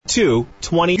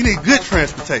888-220. You need good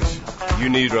transportation. You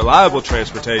need reliable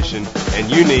transportation, and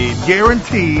you need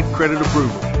guaranteed credit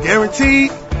approval.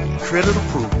 Guaranteed credit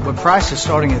approval. With prices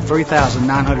starting at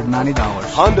 $3,990.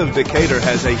 Honda of Decatur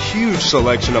has a huge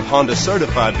selection of Honda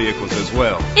certified vehicles as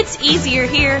well. It's easier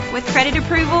here with credit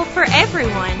approval for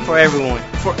everyone. For everyone,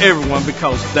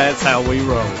 because that's how we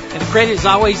roll. And credit is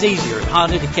always easier at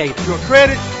Honda Decatur. Your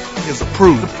credit is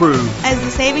approved. As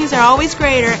the savings are always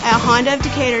greater at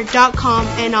HondaofDecatur.com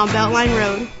and on Beltline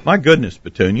Road. My goodness,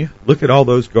 Petunia, look at all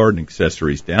those garden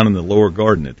accessories down in the lower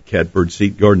garden at the Catbird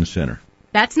Seat Garden Center.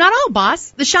 That's not all, boss.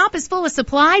 The shop is full of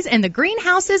supplies and the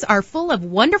greenhouses are full of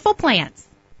wonderful plants.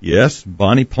 Yes,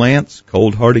 bonnie plants,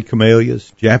 cold hardy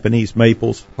camellias, Japanese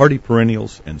maples, hardy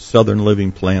perennials, and southern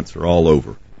living plants are all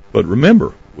over. But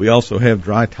remember, we also have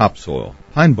dry topsoil,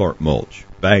 pine bark mulch,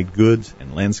 bagged goods,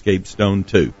 and landscape stone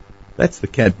too. That's the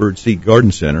Catbird Seat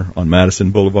Garden Center on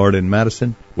Madison Boulevard in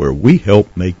Madison, where we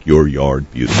help make your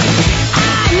yard beautiful.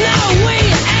 I know we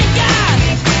ain't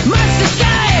got much to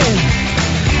say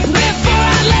before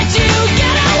I let you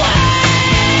get away,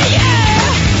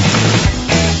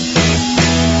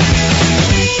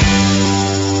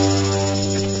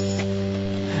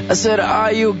 yeah. I said,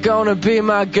 are you gonna be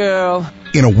my girl?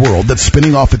 In a world that's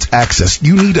spinning off its axis,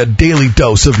 you need a daily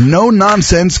dose of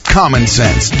no-nonsense common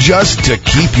sense just to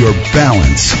keep your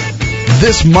balance.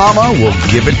 This mama will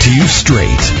give it to you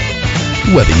straight,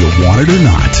 whether you want it or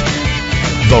not.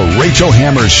 The Rachel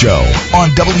Hammer Show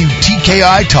on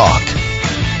WTKI Talk.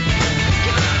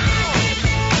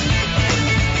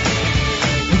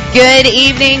 Good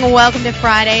evening. Welcome to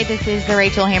Friday. This is the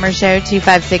Rachel Hammer Show.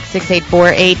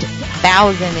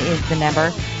 256-684-8000 is the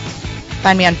number.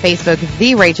 Find me on Facebook,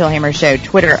 The Rachel Hammer Show,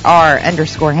 Twitter,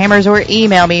 R_Hammers, or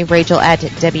email me, Rachel at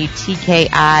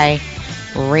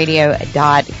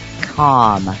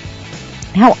WTKIRadio.com.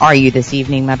 How are you this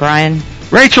evening, my Brian?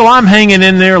 Rachel, I'm hanging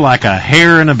in there like a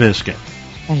hair in a biscuit.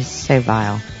 That is so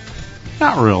vile.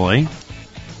 Not really.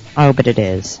 Oh, but it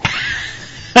is.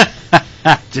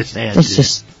 It's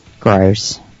just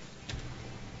gross.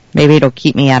 Maybe it'll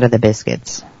keep me out of the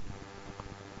biscuits.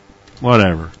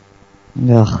 Whatever.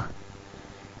 Ugh.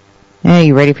 Are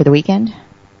you ready for the weekend?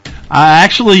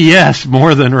 Actually, yes,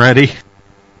 more than ready.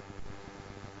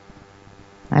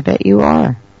 I bet you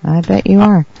are. I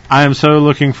am so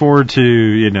looking forward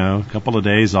to, a couple of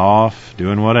days off,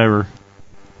 doing whatever.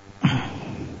 You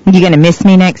going to miss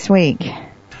me next week?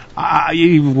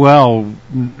 Well,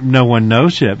 no one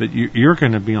knows yet, but you're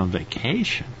going to be on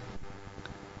vacation.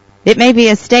 It may be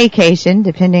a staycation,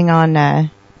 depending on...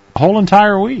 A whole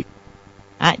entire week.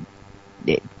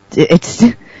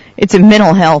 It's a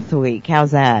mental health week.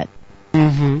 How's that?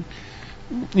 Mm-hmm.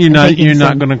 You're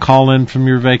not going to call in from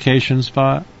your vacation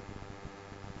spot?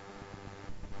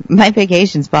 My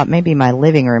vacation spot may be my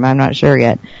living room. I'm not sure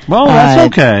yet. Well, that's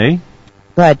okay.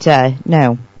 But,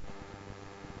 no.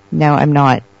 No, I'm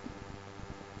not.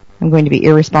 I'm going to be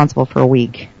irresponsible for a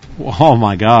week. Oh,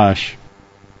 my gosh.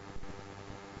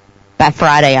 By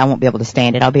Friday, I won't be able to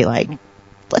stand it. I'll be like,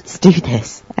 let's do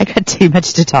this. I got too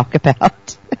much to talk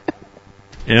about.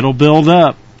 It'll build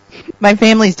up. My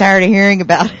family's tired of hearing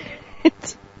about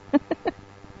it.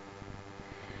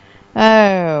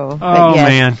 Oh, yes.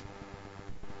 Man.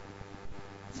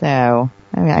 So,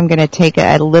 I'm going to take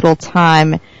a little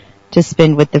time to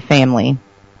spend with the family.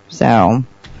 So.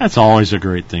 That's always a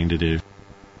great thing to do.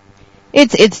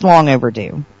 It's long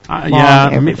overdue.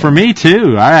 For me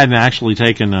too. I hadn't actually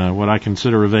taken what I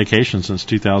consider a vacation since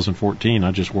 2014.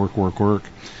 I just work.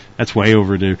 That's way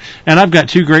overdue. And I've got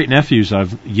two great nephews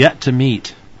I've yet to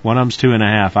meet. One of them's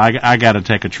 2.5. I got to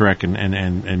take a trek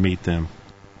and meet them.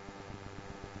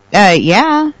 Yeah.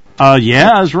 Yeah,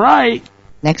 that's right.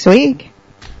 Next week.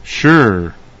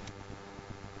 Sure.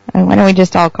 Why don't we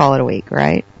just all call it a week,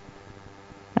 right?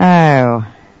 Oh.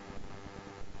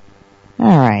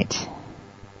 All right.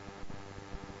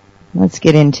 Let's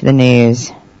get into the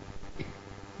news.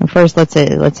 Well, first, let's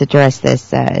address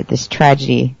this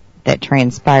tragedy that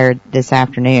transpired this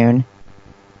afternoon.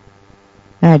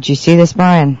 Did you see this,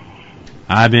 Brian?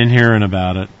 I've been hearing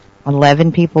about it.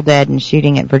 11 people dead in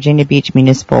shooting at Virginia Beach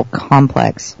Municipal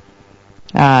Complex.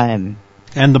 And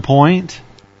the point?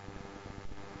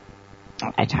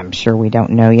 I'm sure we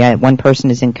don't know yet. One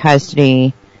person is in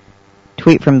custody.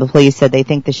 Tweet from the police said they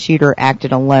think the shooter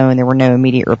acted alone. There were no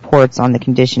immediate reports on the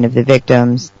condition of the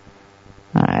victims.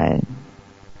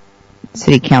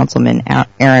 City Councilman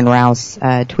Aaron Rouse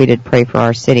tweeted, "Pray for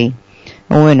our city."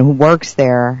 A woman who works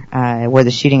there where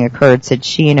the shooting occurred said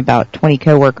she and about 20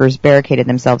 coworkers barricaded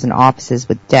themselves in offices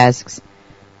with desks.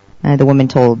 The woman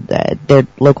told their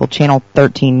local Channel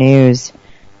 13 News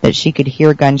that she could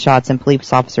hear gunshots and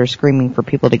police officers screaming for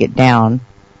people to get down.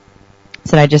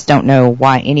 So I just don't know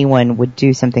why anyone would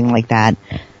do something like that.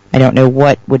 I don't know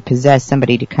what would possess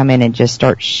somebody to come in and just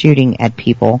start shooting at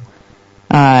people.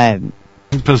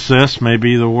 Possess may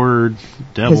be the word.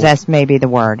 Devil. Possess may be the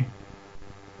word.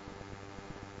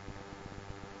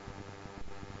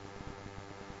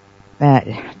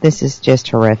 This is just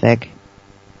horrific.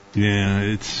 Yeah,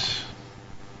 it's...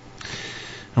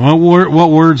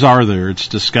 What words are there? It's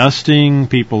disgusting.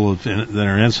 People that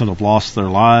are innocent have lost their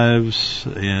lives,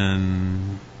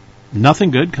 and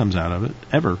nothing good comes out of it,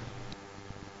 ever.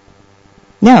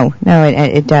 No,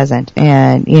 it doesn't.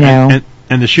 And, you know...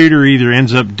 And the shooter either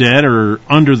ends up dead or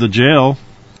under the jail.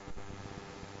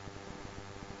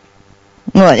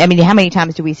 Well, I mean, how many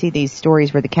times do we see these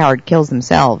stories where the coward kills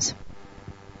themselves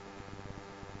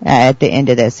at the end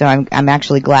of this? So I'm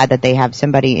actually glad that they have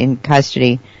somebody in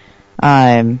custody.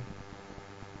 Governor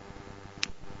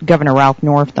Ralph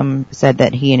Northam said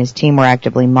that he and his team were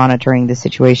actively monitoring the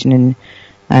situation in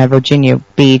Virginia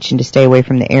Beach and to stay away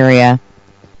from the area.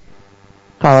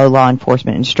 Follow law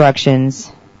enforcement instructions.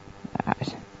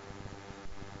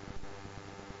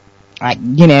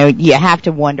 You have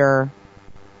to wonder,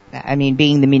 I mean,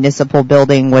 being the municipal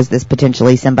building, was this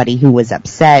potentially somebody who was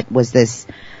upset? Was this,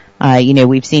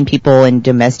 we've seen people in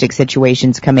domestic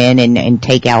situations come in and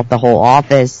take out the whole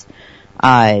office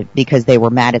because they were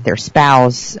mad at their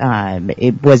spouse.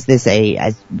 Was this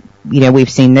we've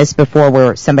seen this before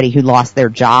where somebody who lost their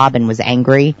job and was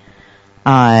angry.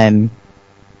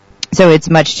 So it's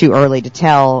much too early to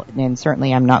tell, and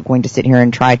certainly I'm not going to sit here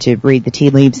and try to read the tea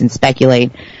leaves and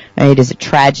speculate. It is a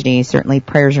tragedy. Certainly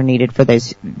prayers are needed for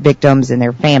those victims and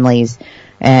their families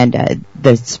and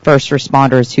the first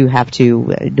responders who have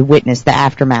to witness the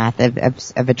aftermath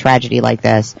of a tragedy like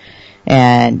this.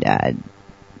 And, I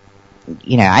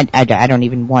don't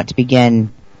even want to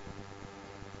begin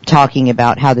talking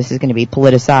about how this is going to be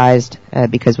politicized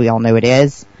because we all know it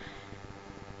is.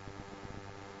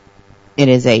 It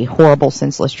is a horrible,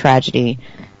 senseless tragedy.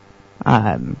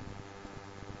 And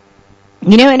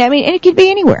it could be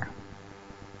anywhere.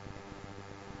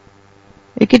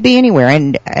 It could be anywhere.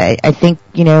 And I think,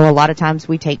 a lot of times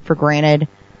we take for granted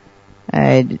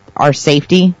our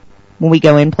safety when we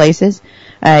go in places.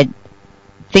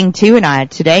 Thing two and I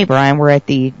today, Brian, we're at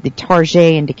the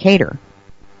Target in Decatur.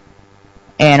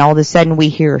 And all of a sudden we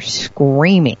hear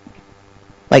screaming.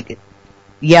 Like,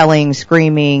 yelling,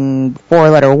 screaming,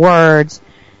 4-letter words.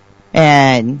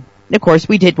 And, of course,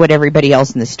 we did what everybody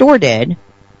else in the store did.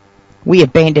 We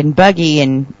abandoned buggy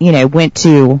and, went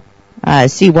to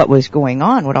see what was going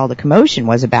on, what all the commotion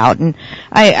was about. And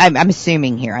I'm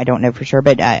assuming here, I don't know for sure,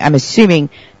 but I'm assuming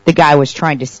the guy was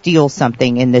trying to steal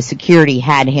something and the security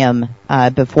had him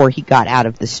before he got out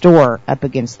of the store up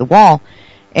against the wall.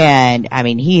 And,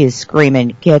 he is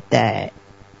screaming, "Get the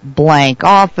blank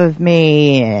off of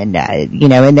me," and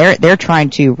and they're trying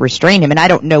to restrain him, and I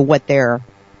don't know what they're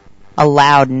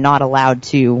allowed and not allowed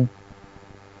to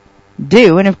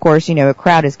do. And of course, a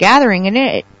crowd is gathering, and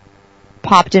it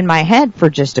popped in my head for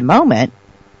just a moment,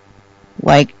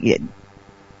 like we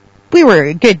were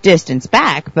a good distance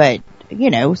back, but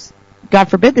God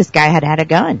forbid this guy had a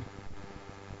gun.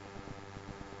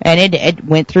 And it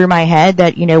went through my head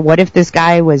that, what if this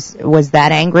guy was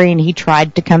that angry and he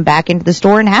tried to come back into the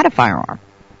store and had a firearm?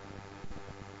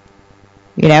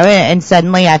 And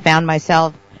suddenly I found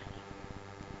myself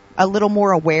a little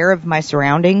more aware of my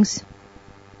surroundings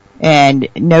and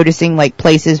noticing like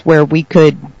places where we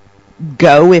could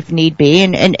go if need be.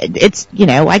 And it's,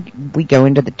 we go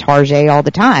into the Target all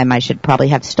the time. I should probably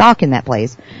have stock in that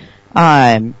place.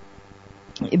 But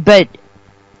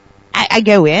I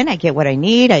go in, I get what I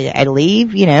need, I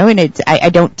leave, and I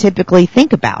don't typically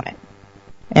think about it.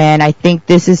 And I think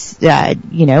this is,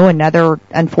 another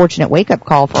unfortunate wake-up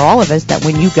call for all of us that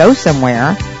when you go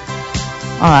somewhere,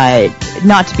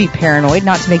 not to be paranoid,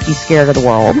 not to make you scared of the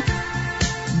world,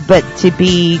 but to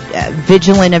be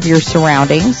vigilant of your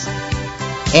surroundings.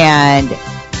 And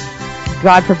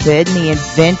God forbid, in the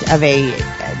event of a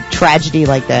tragedy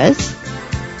like this,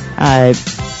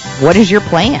 what is your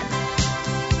plan?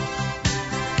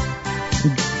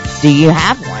 Do you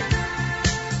have one?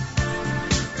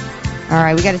 All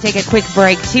right, we got to take a quick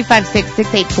break.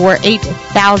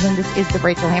 256-684-8000. This is the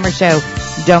Rachel Hammer Show.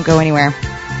 Don't go anywhere.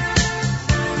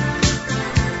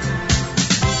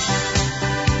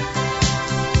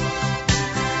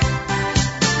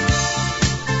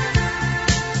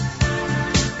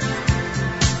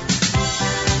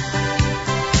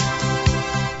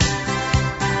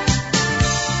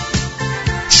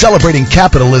 Celebrating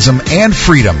capitalism and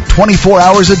freedom 24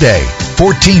 hours a day.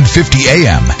 1450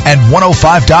 AM and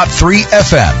 105.3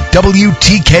 FM.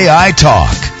 WTKI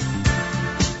Talk.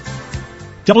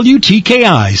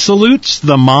 WTKI salutes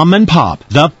the mom and pop,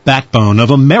 the backbone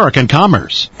of American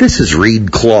commerce. This is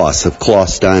Reed Kloss of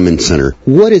Kloss Diamond Center.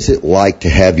 What is it like to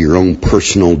have your own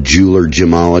personal jeweler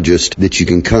gemologist that you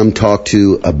can come talk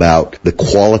to about the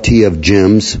quality of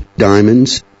gems,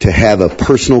 diamonds, to have a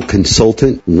personal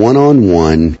consultant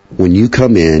one-on-one? When you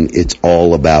come in, it's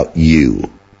all about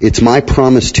you. It's my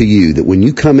promise to you that when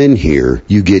you come in here,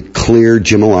 you get clear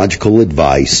gemological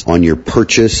advice on your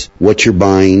purchase, what you're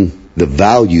buying, the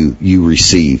value you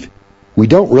receive. We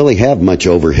don't really have much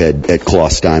overhead at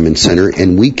Kloss Diamond Center,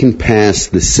 and we can pass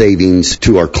the savings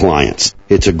to our clients.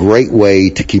 It's a great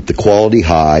way to keep the quality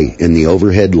high and the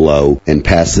overhead low and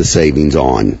pass the savings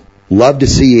on. Love to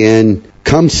see you in.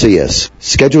 Come see us.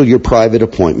 Schedule your private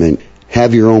appointment.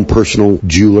 Have your own personal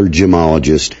jeweler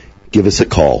gemologist. Give us a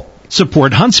call.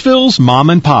 Support Huntsville's mom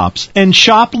and pops and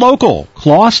shop local.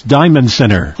 Kloss Diamond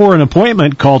Center. For an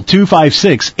appointment, call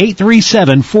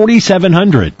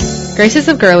 256-837-4700. Graces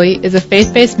of Gurley is a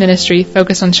faith-based ministry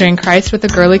focused on sharing Christ with the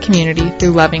Gurley community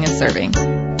through loving and serving.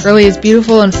 Gurley is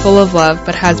beautiful and full of love,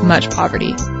 but has much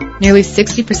poverty. Nearly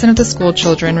 60% of the school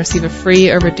children receive a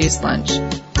free or reduced lunch.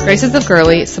 Graces of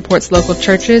Gurley supports local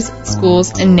churches,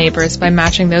 schools, and neighbors by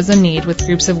matching those in need with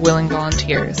groups of willing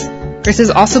volunteers.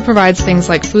 Graces also provides things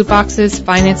like food boxes,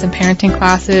 finance and parenting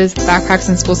classes, backpacks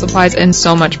and school supplies, and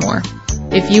so much more.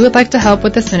 If you would like to help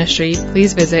with this ministry,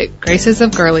 please visit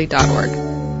gracesofgurley.org.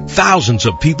 Thousands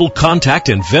of people contact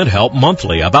InventHelp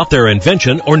monthly about their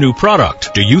invention or new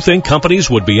product. Do you think companies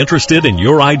would be interested in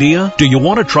your idea? Do you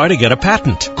want to try to get a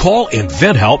patent? Call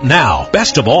InventHelp now.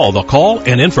 Best of all, the call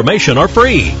and information are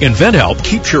free. InventHelp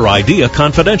keeps your idea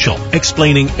confidential,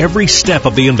 explaining every step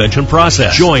of the invention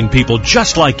process. Join people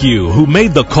just like you who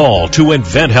made the call to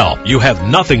InventHelp. You have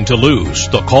nothing to lose.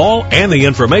 The call and the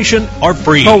information are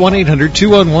free. Call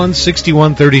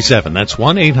 1-800-211-6137. That's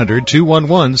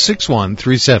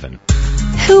 1-800-211-6137.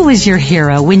 Who was your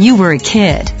hero when you were a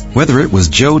kid? Whether it was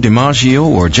Joe DiMaggio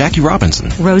or Jackie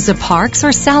Robinson, Rosa Parks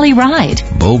or Sally Ride,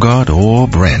 Bogart or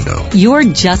Brando, you're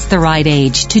just the right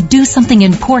age to do something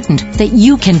important that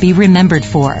you can be remembered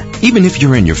for. Even if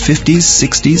you're in your 50s,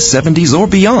 60s, 70s, or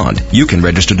beyond, you can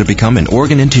register to become an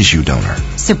organ and tissue donor.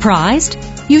 Surprised?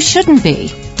 You shouldn't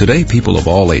be. Today, people of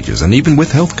all ages and even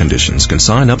with health conditions can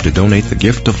sign up to donate the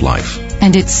gift of life.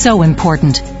 And it's so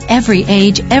important. Every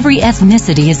age, every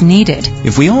ethnicity is needed.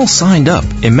 If we all signed up,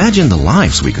 imagine the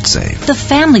lives we could save. The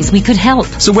families we could help.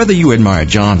 So whether you admire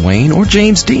John Wayne or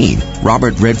James Dean,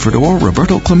 Robert Redford or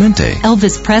Roberto Clemente,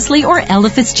 Elvis Presley or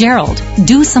Ella Fitzgerald,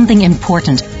 do something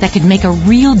important that could make a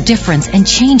real difference and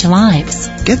change lives.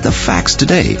 Get the facts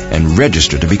today and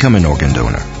register to become an organ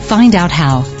donor. Find out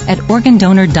how at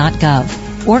organdonor.gov.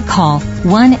 or call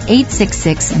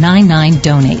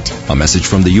 1-866-99-DONATE. A message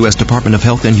from the U.S. Department of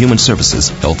Health and Human Services,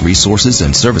 Health Resources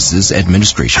and Services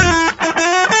Administration.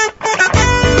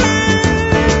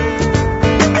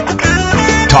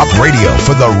 Talk radio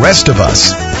for the rest of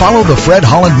us. Follow the Fred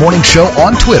Holland Morning Show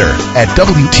on Twitter at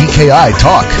WTKI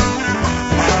Talk.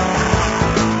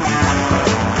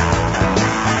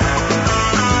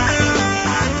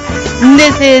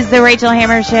 This is the Rachel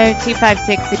Hammer Show,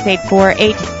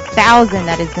 256-684-8000.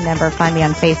 That is the number. Find me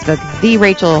on Facebook, The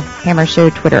Rachel Hammer Show,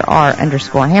 Twitter,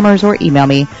 R_Hammers, or email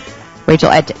me, Rachel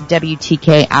at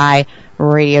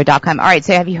WTKIRadio.com. All right,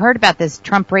 so have you heard about this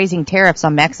Trump raising tariffs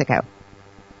on Mexico?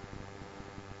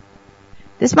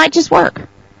 This might just work.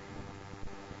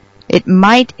 It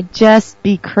might just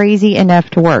be crazy enough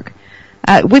to work.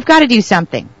 We've got to do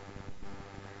something.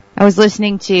 I was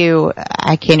listening to,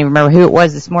 I can't even remember who it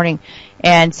was this morning,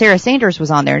 and Sarah Sanders was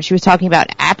on there, and she was talking about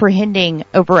apprehending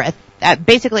over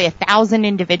basically 1,000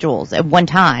 individuals at one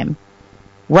time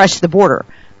rush the border.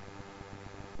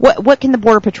 What can the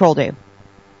Border Patrol do?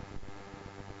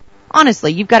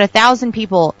 Honestly, you've got 1,000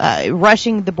 people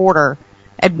rushing the border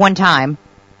at one time.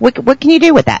 What can you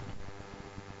do with that?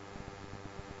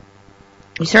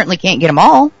 You certainly can't get them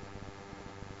all.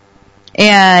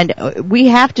 And we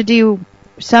have to do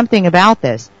something about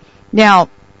this. Now,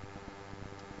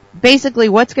 basically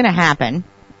what's going to happen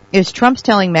is Trump's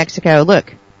telling Mexico,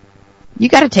 look, you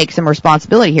got to take some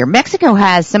responsibility here. Mexico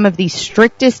has some of the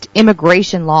strictest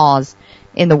immigration laws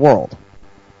in the world.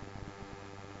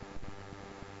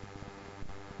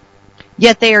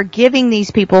 Yet they are giving these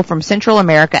people from Central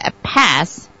America a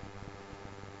pass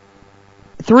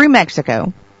through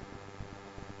Mexico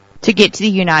to get to the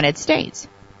United States.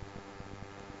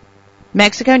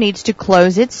 Mexico needs to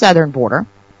close its southern border.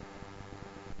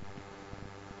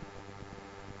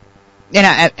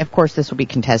 And of course, this will be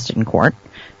contested in court,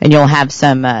 and you'll have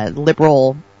some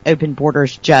liberal open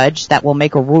borders judge that will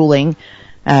make a ruling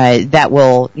that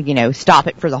will, stop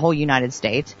it for the whole United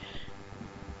States.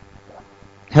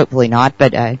 Hopefully not,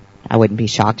 but I wouldn't be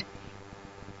shocked.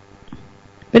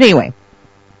 But anyway,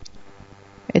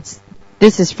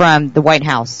 this is from the White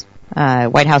House,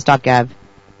 whitehouse.gov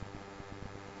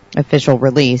official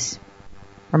release,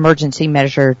 emergency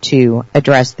measure to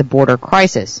address the border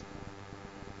crisis.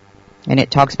 And it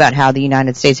talks about how the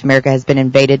United States of America has been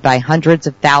invaded by hundreds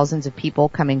of thousands of people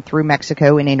coming through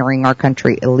Mexico and entering our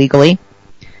country illegally.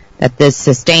 That this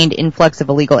sustained influx of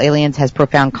illegal aliens has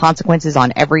profound consequences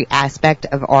on every aspect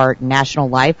of our national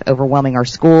life, overwhelming our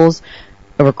schools,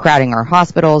 overcrowding our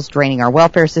hospitals, draining our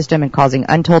welfare system, and causing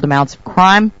untold amounts of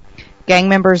crime. Gang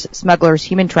members, smugglers,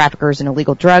 human traffickers, and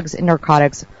illegal drugs and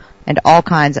narcotics and all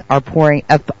kinds are pouring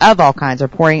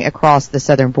across the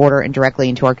southern border and directly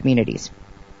into our communities.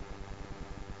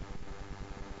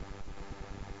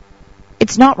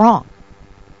 It's not wrong.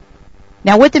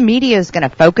 Now, what the media is going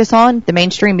to focus on, the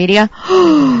mainstream media,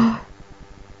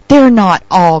 they're not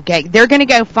all gay. They're going to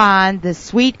go find the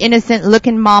sweet,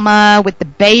 innocent-looking mama with the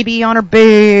baby on her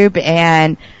boob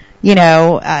and, we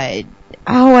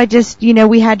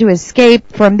had to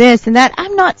escape from this and that.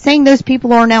 I'm not saying those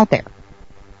people aren't out there.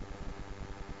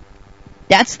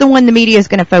 That's the one the media is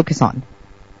going to focus on.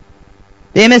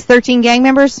 The MS-13 gang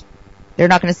members, they're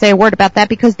not going to say a word about that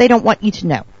because they don't want you to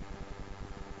know.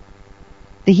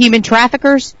 The human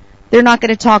traffickers, they're not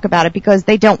going to talk about it because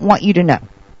they don't want you to know.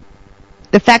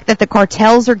 The fact that the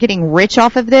cartels are getting rich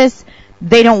off of this,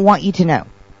 they don't want you to know.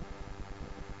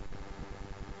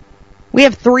 We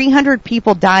have 300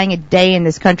 people dying a day in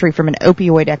this country from an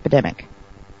opioid epidemic.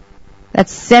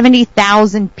 That's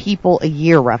 70,000 people a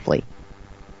year, roughly.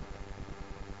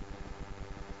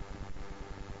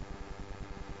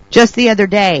 Just the other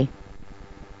day,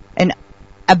 an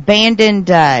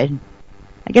abandoned, I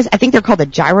think they're called a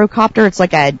gyrocopter.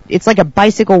 It's like a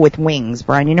bicycle with wings,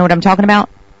 Brian. You know what I'm talking about?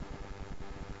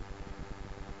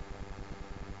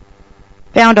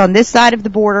 Found on this side of the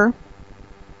border.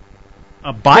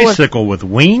 A bicycle with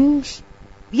wings?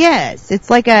 Yes, it's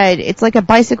like a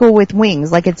bicycle with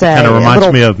wings. Like it's kind of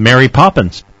reminds me of Mary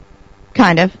Poppins.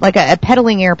 Kind of like a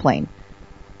pedaling airplane.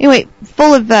 Anyway,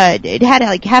 full of it had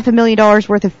like $500,000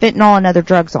 worth of fentanyl and other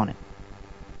drugs on it.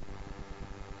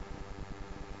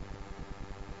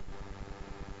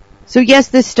 So yes,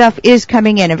 this stuff is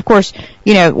coming in. Of course,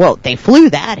 they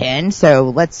flew that in, so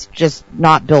let's just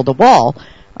not build a wall.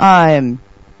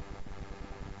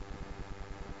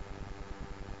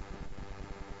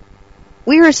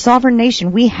 We are a sovereign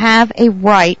nation. We have a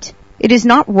right. It is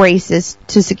not racist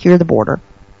to secure the border.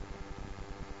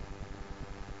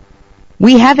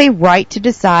 We have a right to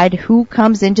decide who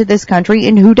comes into this country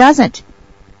and who doesn't.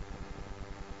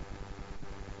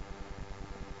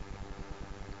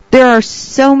 There are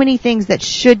so many things that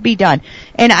should be done.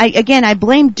 And I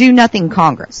blame Do Nothing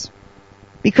Congress.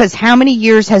 Because how many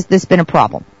years has this been a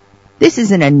problem? This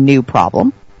isn't a new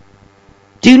problem.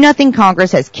 Do Nothing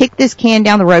Congress has kicked this can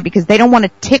down the road because they don't want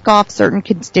to tick off certain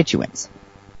constituents.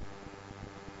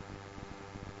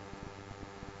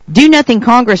 Do Nothing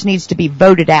Congress needs to be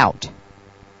voted out.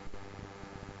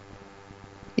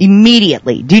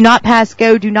 Immediately. Do not pass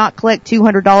go. Do not collect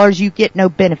 $200. You get no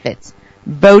benefits.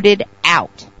 Voted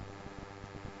out.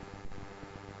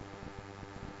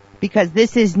 Because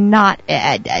this is not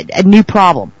a new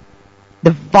problem.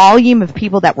 The volume of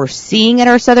people that we're seeing at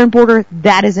our southern border,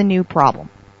 that is a new problem.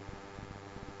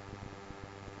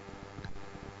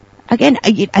 Again,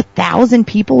 1,000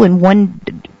 people in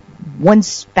one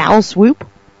foul swoop.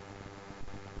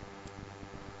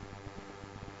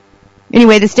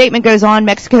 Anyway, the statement goes on,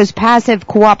 Mexico's passive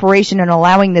cooperation in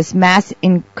allowing this mass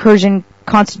incursion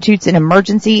constitutes an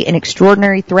emergency and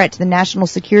extraordinary threat to the national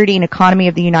security and economy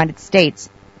of the United States.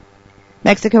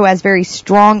 Mexico has very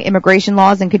strong immigration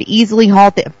laws and could easily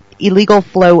halt the illegal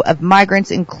flow of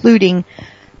migrants, including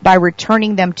by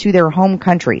returning them to their home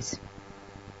countries.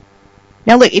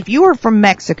 Now look, if you are from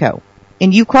Mexico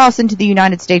and you cross into the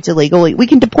United States illegally, we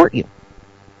can deport you.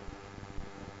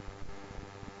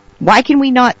 Why can we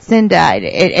not send,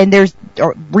 and there's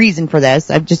a reason for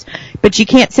this, but you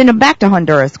can't send them back to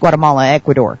Honduras, Guatemala,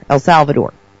 Ecuador, El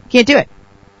Salvador. Can't do it.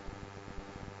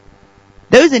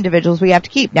 Those individuals we have to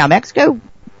keep. Now Mexico,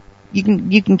 you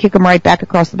can kick them right back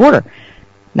across the border.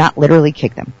 Not literally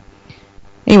kick them.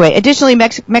 Anyway, additionally,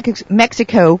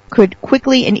 Mexico could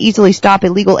quickly and easily stop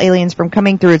illegal aliens from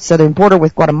coming through its southern border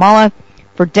with Guatemala.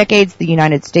 For decades, the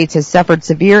United States has suffered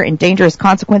severe and dangerous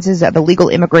consequences of illegal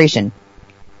immigration.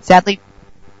 Sadly,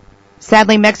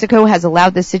 Sadly, Mexico has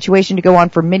allowed this situation to go on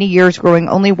for many years, growing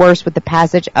only worse with the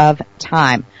passage of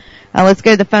time. Let's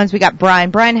go to the phones. We got Brian.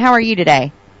 Brian, how are you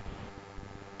today?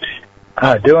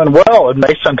 Doing well. And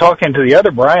based on talking to the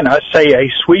other Brian, I say a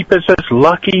sweep is as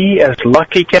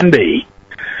lucky can be.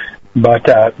 But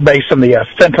based on the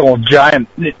Sentinel giant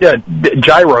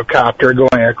gyrocopter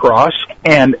going across,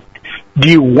 and do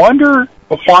you wonder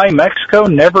why Mexico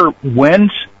never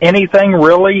wins anything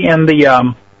really in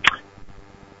the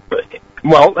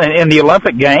in the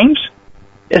Olympic Games?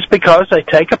 It's because they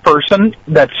take a person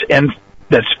that's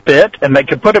fit, and they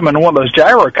can put them in one of those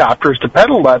gyrocopters to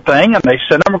pedal that thing, and they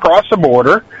send them across the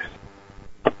border,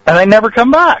 and they never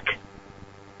come back.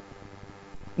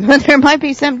 There might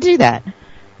be something to that.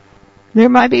 There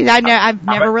might be. I've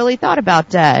never really thought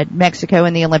about Mexico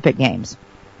in the Olympic Games.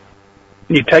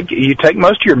 You take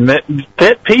most of your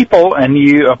fit people and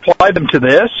you apply them to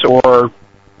this or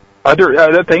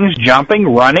other things, jumping,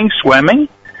 running, swimming.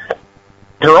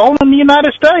 They're all in the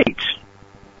United States.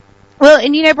 Well,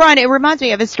 and Brian, it reminds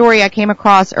me of a story I came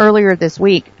across earlier this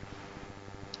week,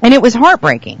 and it was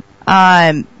heartbreaking.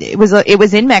 It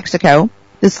was in Mexico.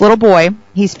 This little boy,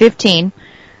 he's 15.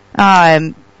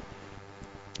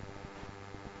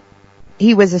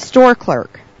 He was a store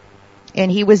clerk, and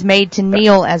he was made to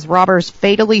kneel as robbers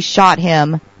fatally shot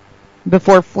him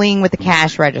before fleeing with the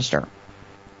cash register.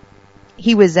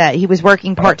 He was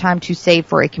working part-time to save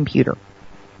for a computer.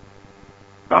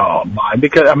 Oh my!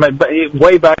 Because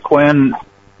way back when,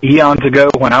 eons ago,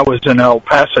 when I was in El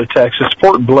Paso, Texas,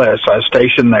 Fort Bliss, I was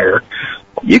stationed there.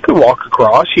 You could walk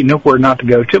across. You knew where not to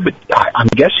go to, but I'm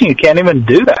guessing you can't even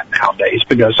do that nowadays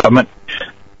because I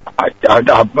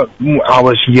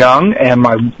was young and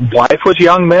my wife was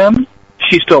young then.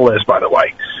 She still is, by the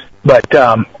way. But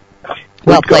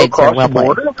we'd go across the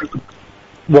border.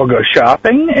 We'll go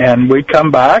shopping, and we'd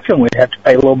come back, and we'd have to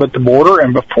pay a little bit at the border.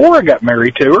 And before I got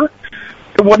married to her,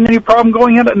 there wasn't any problem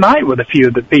going in at night with a few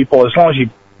of the people as long as you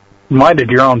minded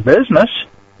your own business.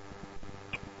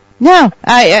 No,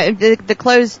 the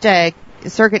closed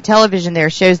circuit television there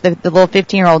shows the little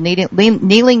 15-year-old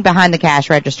kneeling behind the cash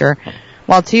register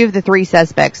while two of the three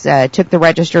suspects took the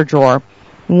register drawer.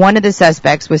 One of the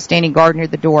suspects was standing guard near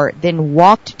the door, then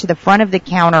walked to the front of the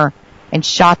counter and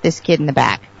shot this kid in the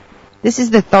back. This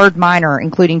is the third minor,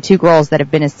 including two girls, that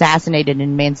have been assassinated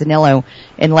in Manzanillo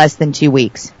in less than 2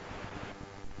 weeks.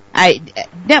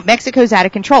 Mexico's out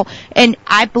of control. And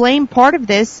I blame part of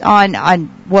this on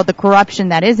the corruption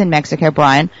that is in Mexico,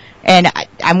 Brian. And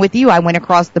I'm with you. I went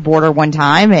across the border one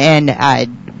time,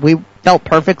 and we felt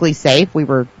perfectly safe. We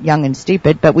were young and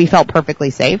stupid, but we felt perfectly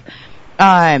safe.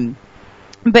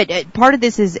 But part of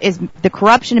this is the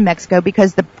corruption in Mexico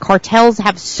because the cartels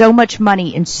have so much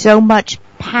money and so much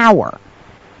power.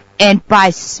 And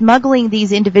by smuggling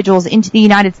these individuals into the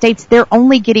United States, they're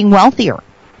only getting wealthier.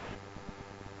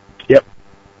 Yep.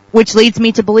 Which leads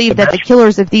me to believe that the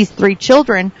killers of these three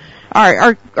children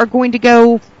are going to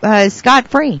go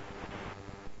scot-free.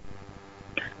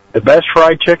 The best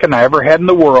fried chicken I ever had in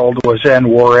the world was in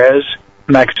Juarez,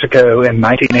 Mexico in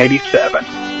 1987.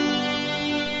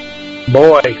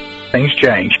 Boy, things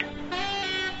changed.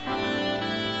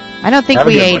 I don't think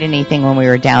we ate anything when we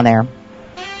were down there.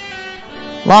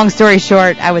 Long story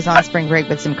short, I was on spring break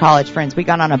with some college friends. We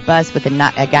got on a bus with a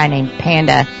guy named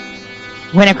Panda,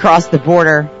 went across the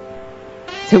border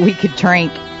so we could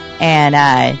drink,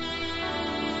 and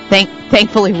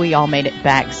thankfully we all made it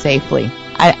back safely.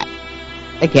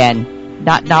 Again,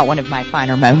 not one of my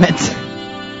finer moments.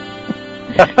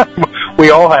 We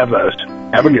all have those.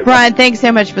 Have a good one. Brian, thanks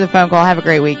so much for the phone call. Have a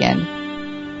great weekend.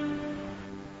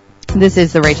 This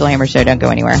is the Rachel Hammer Show. Don't go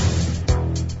anywhere.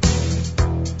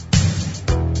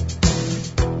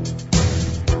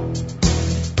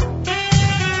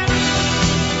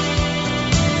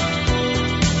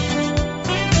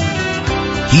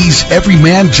 He's every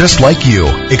man just like you,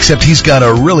 except he's got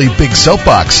a really big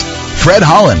soapbox. Fred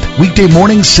Holland, weekday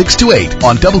mornings 6 to 8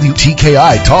 on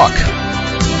WTKI Talk.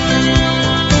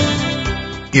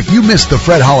 If you missed the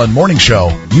Fred Holland Morning Show,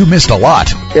 you missed a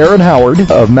lot. Aaron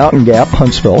Howard of Mountain Gap,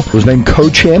 Huntsville, was named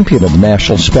co-champion of the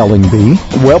National Spelling Bee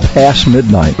well past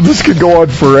midnight. This could go on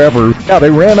forever. Yeah, they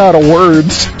ran out of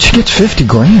words. She gets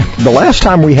 $50,000. The last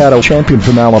time we had a champion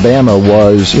from Alabama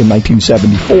was in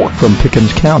 1974 from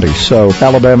Pickens County. So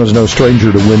Alabama's no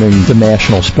stranger to winning the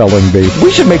National Spelling Bee. We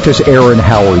should make this Aaron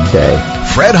Howard Day.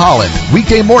 Fred Holland,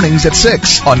 weekday mornings at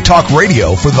 6 on Talk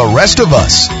Radio for the rest of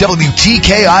us.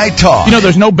 WTKI Talk. You know,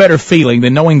 there's no better feeling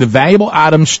than knowing the valuable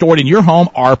items stored in your home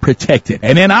are protected.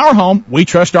 And in our home, we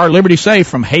trust our Liberty Safe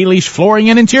from Haley's Flooring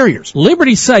and Interiors.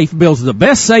 Liberty Safe builds the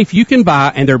best safe you can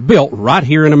buy, and they're built right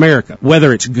here in America.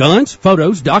 Whether it's guns,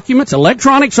 photos, documents,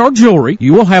 electronics, or jewelry,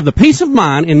 you will have the peace of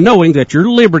mind in knowing that your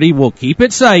Liberty will keep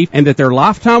it safe and that their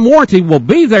lifetime warranty will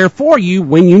be there for you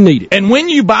when you need it. And when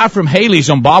you buy from Haley's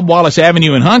on Bob Wallace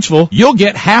Avenue in Huntsville, you'll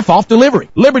get half off delivery.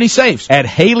 Liberty Safes at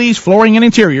Haley's Flooring and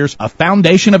Interiors, a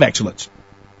foundation of excellence.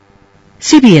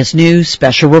 CBS News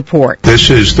Special Report. This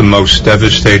is the most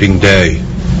devastating day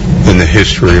in the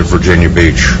history of Virginia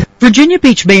Beach. Virginia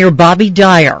Beach Mayor Bobby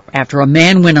Dyer, after a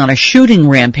man went on a shooting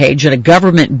rampage at a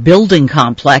government building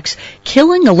complex,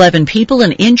 killing 11 people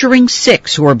and injuring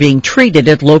 6 who are being treated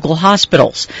at local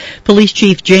hospitals. Police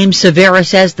Chief James Severa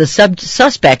says the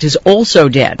suspect is also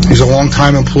dead. He's a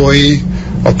longtime employee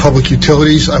of Public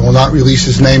Utilities. I will not release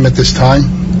his name at this time.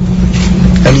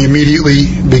 And he immediately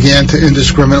began to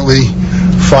indiscriminately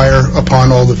fire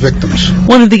upon all the victims.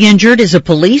 One of the injured is a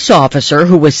police officer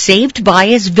who was saved by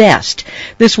his vest.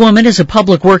 This woman is a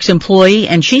Public Works employee,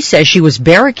 and she says she was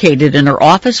barricaded in her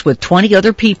office with 20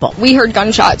 other people. We heard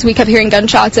gunshots. We kept hearing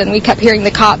gunshots, and we kept hearing the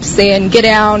cops saying, "Get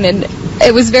down," and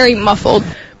it was very muffled.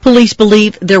 Police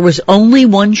believe there was only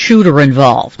one shooter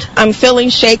involved. I'm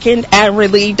feeling shaken and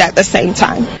relieved at the same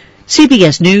time.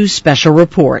 CBS News Special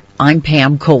Report. I'm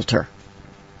Pam Coulter.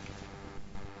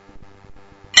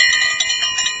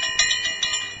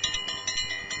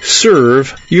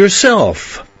 Serve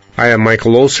yourself. I am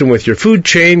Michael Olson with your food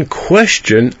chain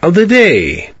question of the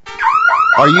day.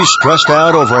 Are you stressed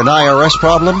out over an IRS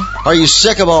problem? Are you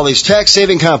sick of all these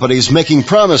tax-saving companies making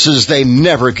promises they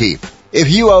never keep? If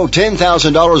you owe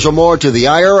 $10,000 or more to the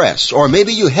IRS, or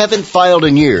maybe you haven't filed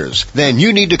in years, then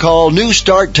you need to call New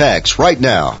Start Tax right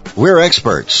now. We're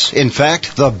experts. In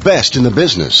fact, the best in the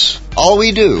business. All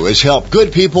we do is help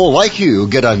good people like you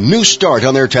get a new start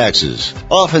on their taxes,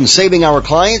 often saving our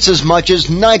clients as much as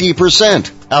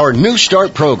 90%. Our New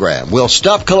Start program will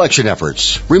stop collection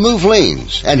efforts, remove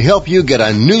liens, and help you get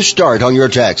a new start on your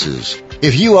taxes.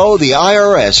 If you owe the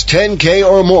IRS $10K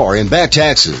or more in back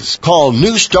taxes, call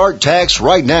New Start Tax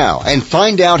right now and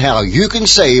find out how you can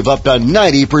save up to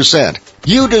 90%.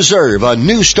 You deserve a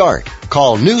new start.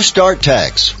 Call New Start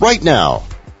Tax right now.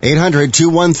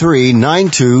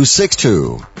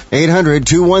 800-213-9262.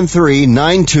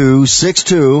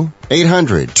 800-213-9262.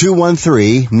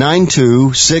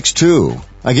 800-213-9262.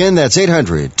 Again, that's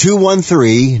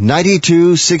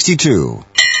 800-213-9262.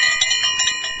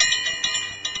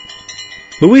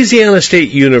 Louisiana State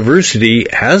University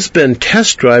has been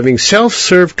test driving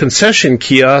self-serve concession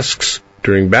kiosks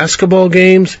during basketball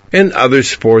games and other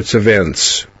sports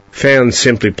events. Fans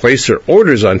simply place their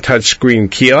orders on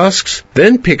touchscreen kiosks,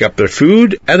 then pick up their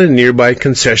food at a nearby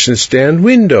concession stand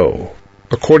window.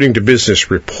 According to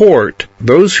Business Report,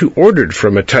 those who ordered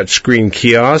from a touchscreen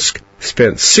kiosk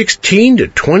spent 16 to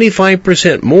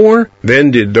 25% more than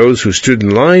did those who stood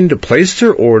in line to place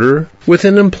their order with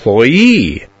an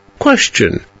employee.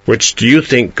 Question: which do you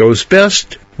think goes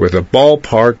best with a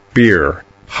ballpark beer?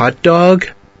 Hot dog,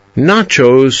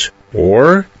 nachos,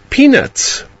 or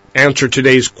peanuts? Answer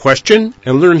today's question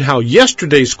and learn how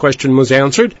yesterday's question was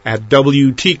answered at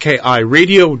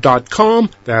WTKIRadio.com.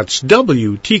 That's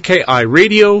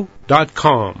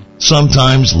WTKIRadio.com.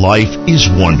 Sometimes life is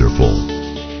wonderful,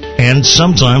 and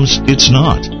sometimes it's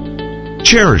not.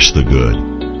 Cherish the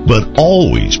good, but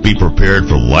always be prepared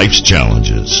for life's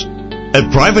challenges. At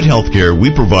Private Healthcare,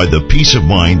 we provide the peace of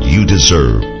mind you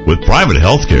deserve. With Private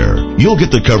Healthcare, you'll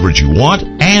get the coverage you want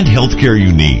and healthcare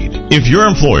you need. If your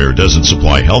employer doesn't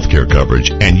supply healthcare coverage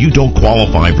and you don't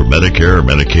qualify for Medicare or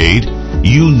Medicaid,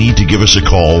 you need to give us a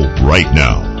call right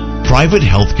now. Private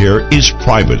Healthcare is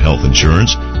private health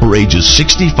insurance for ages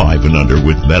 65 and under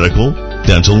with medical,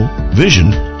 dental,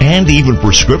 vision, and even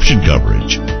prescription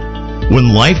coverage.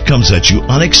 When life comes at you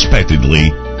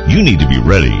unexpectedly, you need to be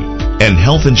ready. And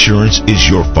health insurance is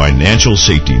your financial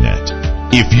safety net.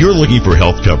 If you're looking for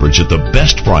health coverage at the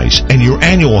best price and your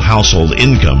annual household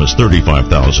income is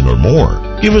 $35,000 or more,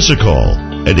 give us a call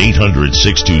at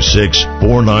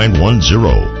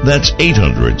 800-626-4910. That's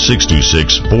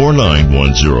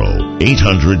 800-626-4910.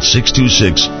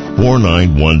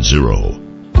 800-626-4910.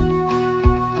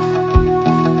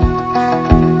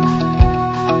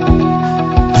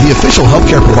 The official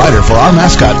healthcare provider for our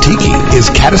mascot Tiki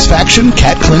is Catisfaction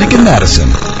Cat Clinic in Madison.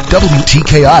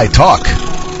 WTKI Talk.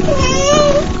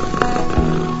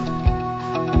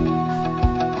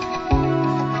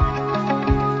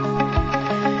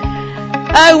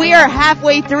 Oh, we are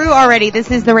halfway through already.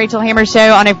 This is the Rachel Hammer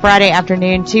Show on a Friday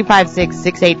afternoon.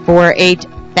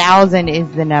 256-684-8000 is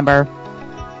the number.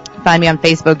 Find me on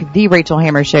Facebook, The Rachel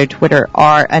Hammer Show, Twitter,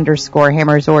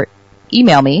 R_Hammers, or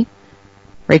email me,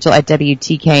 Rachel at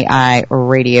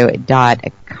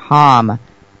WTKIRadio.com.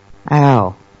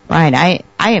 Oh, Brian, I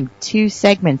am 2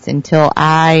 segments until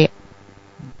I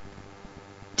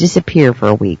disappear for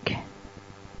a week.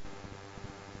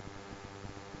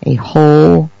 A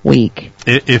whole week.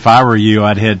 If I were you,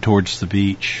 I'd head towards the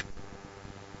beach.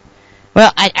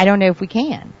 Well, I don't know if we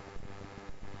can.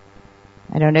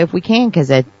 I don't know if we can because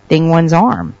that thing one's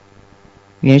arm.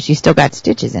 You know, she's still got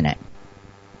stitches in it.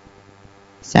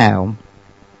 So,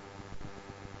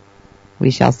 we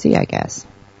shall see, I guess.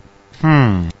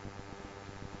 Yeah,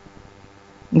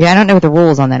 I don't know what the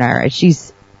rules on that are.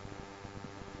 She's,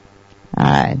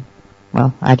 I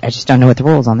just don't know what the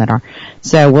rules on that are.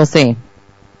 So, we'll see.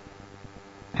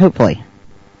 Hopefully.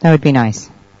 That would be nice.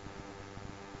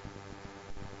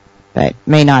 But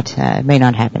may not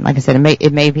happen. Like I said,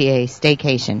 it may be a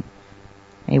staycation.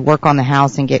 A work on the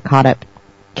house and get caught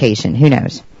up-cation. Who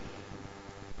knows?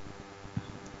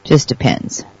 Just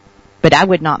depends. But I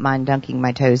would not mind dunking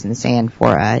my toes in the sand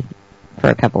for a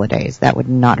couple of days. That would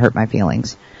not hurt my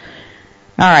feelings.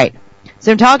 All right.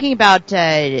 So I'm talking about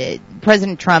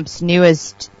President Trump's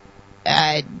newest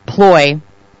ploy,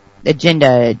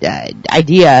 agenda,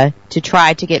 idea to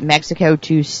try to get Mexico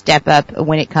to step up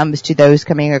when it comes to those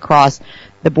coming across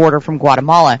the border from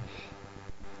Guatemala.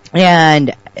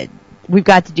 And we've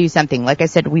got to do something. Like I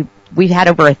said, we've had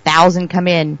over 1,000 come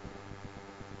in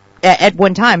at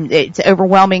one time. It's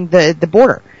overwhelming the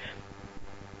border.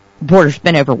 The border's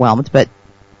been overwhelmed, but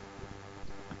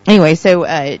anyway,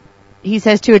 so he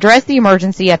says, to address the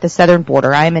emergency at the southern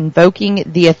border, I am invoking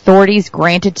the authorities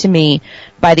granted to me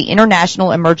by the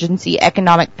International Emergency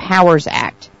Economic Powers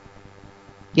Act.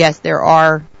 Yes, there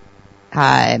are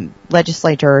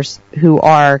legislators who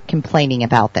are complaining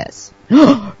about this.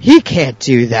 He can't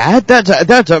do that.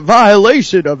 That's a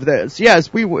violation of this.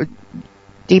 Yes, we would.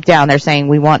 Deep down, they're saying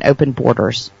we want open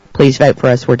borders. Please vote for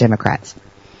us. We're Democrats.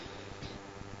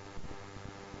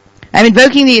 I'm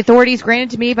invoking the authorities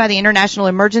granted to me by the International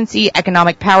Emergency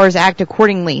Economic Powers Act.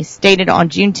 Accordingly, stated on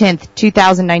June 10th,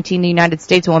 2019, the United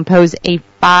States will impose a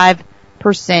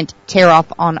 5%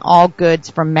 tariff on all goods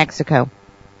from Mexico.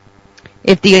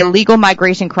 If the illegal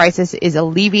migration crisis is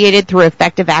alleviated through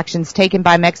effective actions taken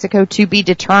by Mexico to be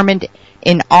determined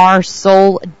in our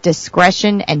sole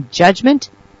discretion and judgment,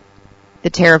 the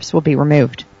tariffs will be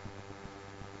removed.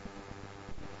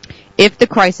 If the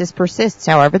crisis persists,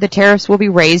 however, the tariffs will be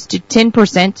raised to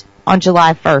 10% on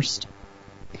July 1st.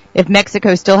 If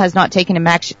Mexico still has not taken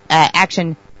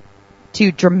action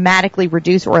to dramatically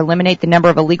reduce or eliminate the number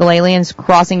of illegal aliens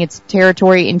crossing its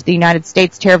territory into the United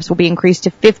States, tariffs will be increased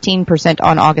to 15%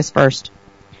 on August 1st,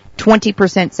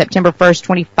 20% September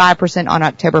 1st, 25% on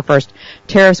October 1st.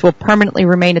 Tariffs will permanently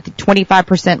remain at the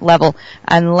 25% level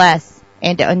unless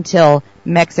and until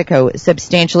Mexico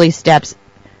substantially stops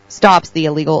the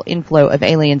illegal inflow of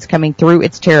aliens coming through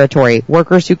its territory.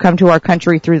 Workers who come to our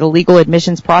country through the legal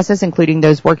admissions process, including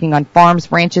those working on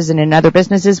farms, ranches, and in other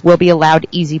businesses, will be allowed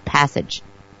easy passage.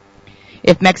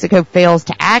 If Mexico fails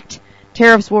to act,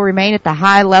 tariffs will remain at the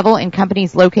high level, and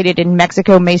companies located in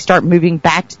Mexico may start moving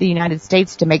back to the United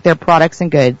States to make their products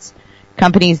and goods.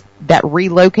 Companies that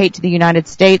relocate to the United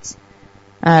States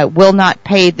will not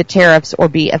pay the tariffs or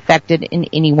be affected in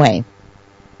any way.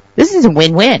 This is a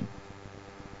win-win.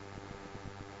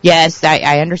 Yes,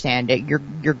 I understand. Your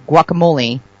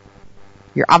guacamole,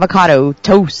 your avocado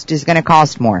toast is going to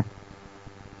cost more.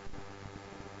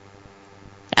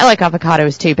 I like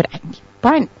avocados too, but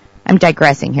Brian, I'm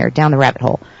digressing here down the rabbit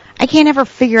hole. I can't ever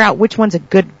figure out which one's a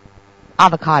good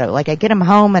avocado. Like I get them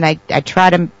home and I try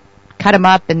to cut them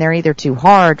up and they're either too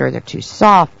hard or they're too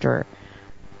soft, or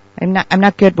I'm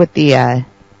not good with the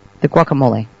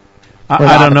guacamole.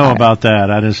 I don't know about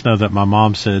that. I just know that my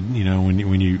mom said, you know,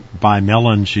 when you buy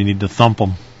melons, you need to thump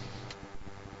them.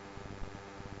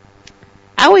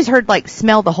 I always heard, like,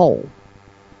 smell the hole.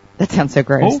 That sounds so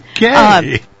gross.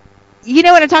 Okay. You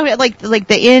know what I'm talking about? Like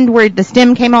the end where the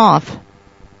stem came off.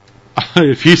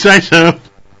 If you say so.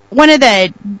 One of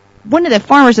the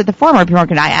farmers at the farmer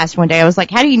market, I asked one day, I was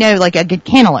like, how do you know, like, a good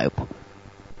cantaloupe?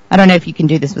 I don't know if you can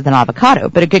do this with an avocado,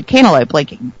 but a good cantaloupe,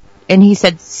 like... And he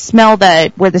said, smell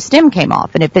where the stem came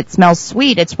off, and if it smells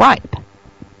sweet, it's ripe.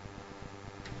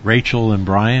 Rachel and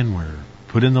Brian were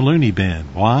put in the loony bin.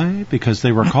 Why? Because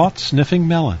they were caught sniffing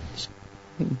melons.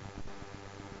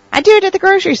 I do it at the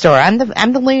grocery store. I'm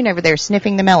the loon over there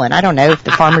sniffing the melon. I don't know if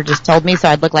the farmer just told me so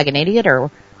I'd look like an idiot,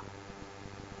 or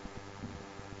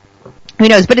who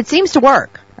knows. But it seems to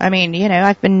work. I mean, you know,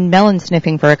 I've been melon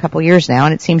sniffing for a couple years now,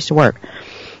 and it seems to work.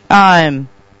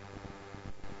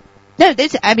 No,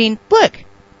 look,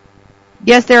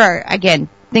 Yes, there are, again,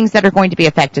 things that are going to be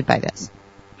affected by this.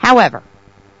 However,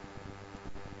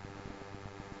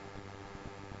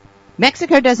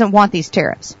 Mexico doesn't want these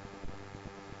tariffs.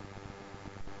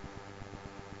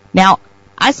 Now,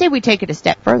 I say we take it a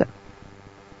step further.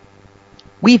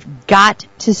 We've got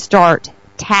to start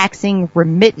taxing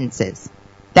remittances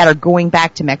that are going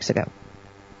back to Mexico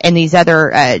and these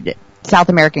other South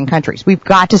American countries. We've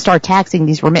got to start taxing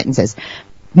these remittances.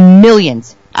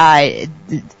 Millions.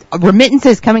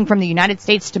 Remittances coming from the United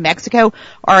States to Mexico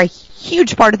are a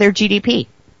huge part of their GDP.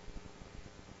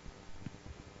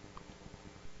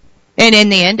 And in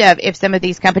the end, if some of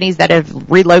these companies that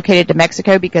have relocated to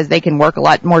Mexico because they can work a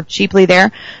lot more cheaply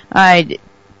there, and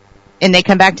they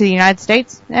come back to the United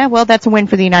States, well, that's a win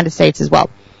for the United States as well.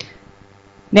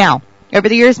 Now, over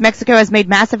the years, Mexico has made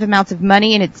massive amounts of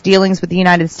money in its dealings with the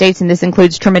United States, and this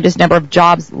includes tremendous number of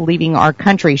jobs leaving our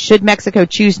country. Should Mexico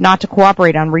choose not to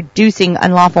cooperate on reducing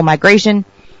unlawful migration,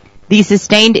 the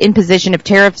sustained imposition of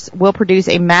tariffs will produce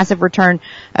a massive return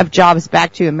of jobs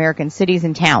back to American cities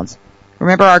and towns.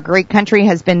 Remember, our great country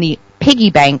has been the piggy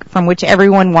bank from which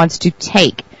everyone wants to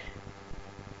take.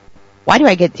 Why do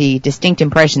I get the distinct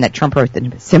impression that Trump wrote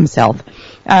this himself?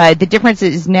 The difference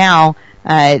is now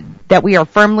that we are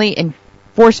firmly and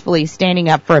forcefully standing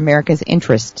up for America's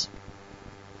interests.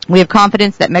 We have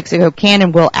confidence that Mexico can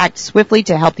and will act swiftly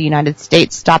to help the United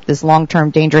States stop this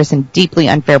long-term, dangerous, and deeply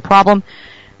unfair problem.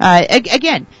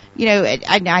 Again,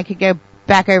 I could go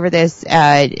back over this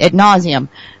ad nauseum.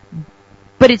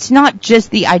 But it's not just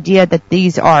the idea that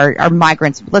these are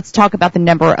migrants. Let's talk about the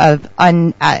number of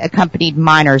unaccompanied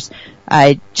minors,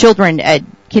 children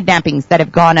kidnappings that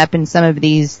have gone up in some of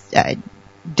these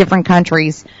different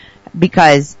countries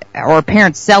or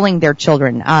parents selling their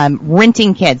children,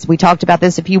 renting kids. We talked about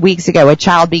this a few weeks ago, a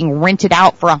child being rented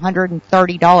out for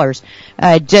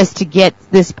 $130 just to get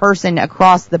this person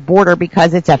across the border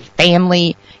because it's a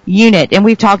family unit. And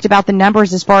we've talked about the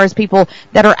numbers as far as people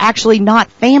that are actually not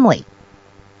family.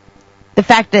 The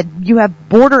fact that you have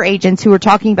border agents who are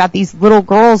talking about these little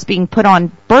girls being put on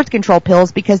birth control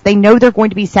pills because they know they're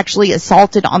going to be sexually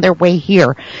assaulted on their way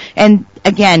here. And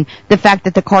again, the fact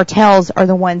that the cartels are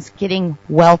the ones getting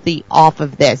wealthy off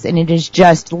of this. And it is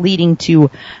just leading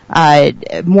to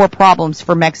more problems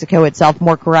for Mexico itself,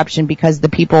 more corruption, because the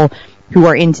people who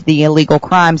are into the illegal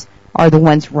crimes are the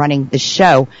ones running the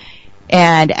show.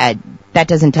 And that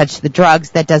doesn't touch the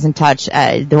drugs. That doesn't touch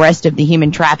the rest of the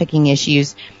human trafficking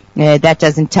issues. That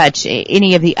doesn't touch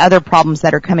any of the other problems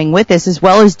that are coming with this, as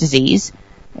well as disease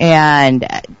and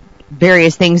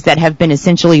various things that have been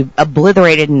essentially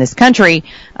obliterated in this country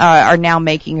are now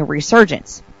making a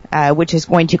resurgence, which is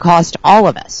going to cost all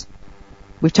of us.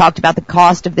 We've talked about the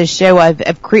cost of this show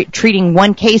of treating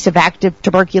one case of active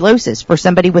tuberculosis for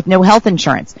somebody with no health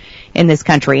insurance in this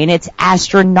country, and it's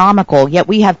astronomical. Yet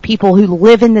we have people who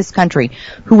live in this country,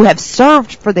 who have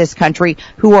served for this country,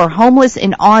 who are homeless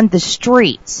and on the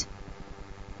streets.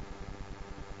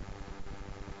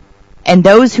 And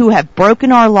those who have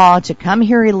broken our law to come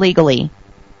here illegally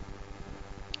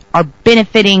are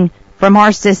benefiting from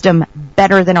our system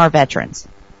better than our veterans.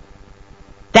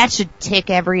 That should tick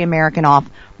every American off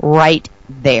right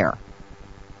there.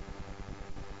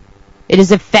 It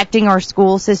is affecting our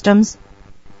school systems.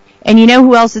 And you know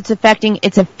who else it's affecting?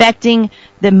 It's affecting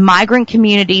the migrant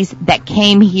communities that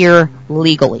came here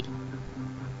legally.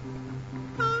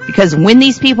 Because when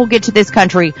these people get to this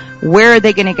country, where are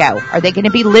they going to go? Are they going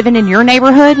to be living in your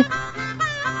neighborhood?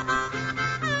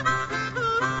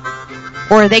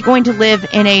 Or are they going to live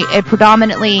in a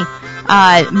predominantly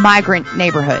migrant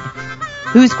neighborhood?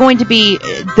 Who's going to be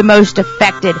the most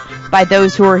affected by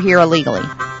those who are here illegally?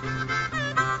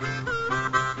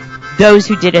 Those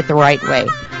who did it the right way.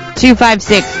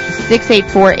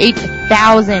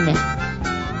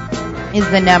 256-684-8000 is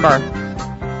the number.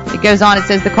 It goes on, it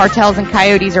says the cartels and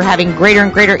coyotes are having greater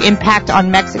and greater impact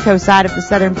on Mexico's side of the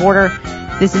southern border.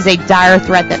 This is a dire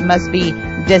threat that must be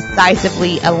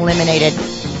decisively eliminated.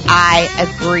 I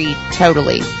agree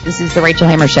totally. This is the Rachel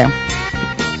Hammer Show.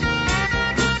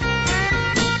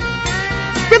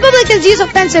 Republicans use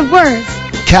offensive words.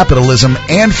 Capitalism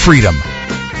and freedom.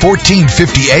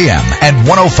 1450 AM and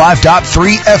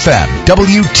 105.3 FM.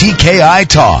 WTKI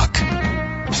Talk.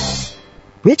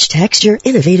 Rich texture,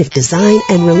 innovative design,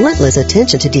 and relentless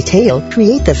attention to detail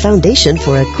create the foundation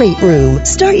for a great room.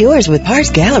 Start yours with Pars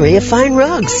Gallery of Fine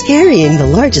Rugs, carrying the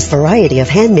largest variety of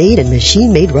handmade and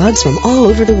machine-made rugs from all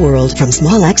over the world, from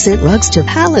small accent rugs to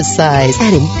palace size,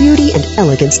 adding beauty and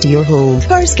elegance to your home.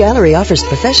 Pars Gallery offers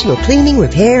professional cleaning,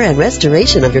 repair, and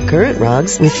restoration of your current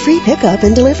rugs with free pickup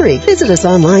and delivery. Visit us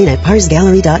online at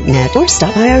parsgallery.net or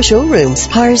stop by our showrooms.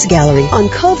 Pars Gallery on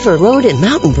Culver Road in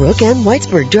Mountain Brook and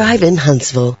Whitesburg Drive in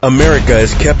Huntsville. America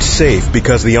is kept safe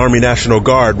because the Army National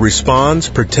Guard responds,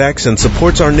 protects, and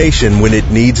supports our nation when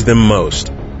it needs them most.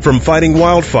 From fighting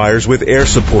wildfires with air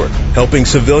support, helping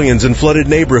civilians in flooded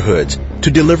neighborhoods,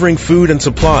 to delivering food and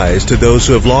supplies to those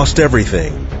who have lost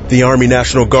everything, the Army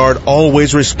National Guard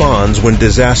always responds when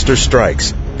disaster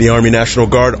strikes. The Army National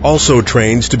Guard also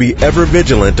trains to be ever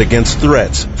vigilant against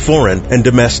threats, foreign and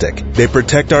domestic. They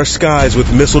protect our skies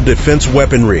with missile defense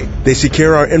weaponry. They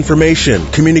secure our information,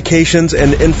 communications,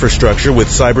 and infrastructure with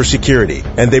cybersecurity.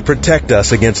 And they protect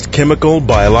us against chemical,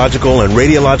 biological, and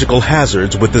radiological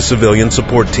hazards with the civilian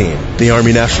support team. The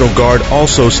Army National Guard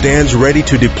also stands ready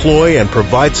to deploy and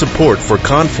provide support for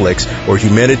conflicts or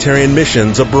humanitarian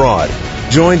missions abroad.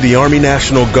 Join the Army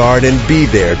National Guard and be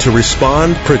there to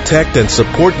respond, protect, and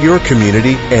support your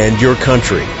community and your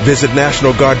country. Visit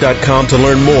NationalGuard.com to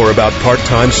learn more about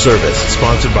part-time service.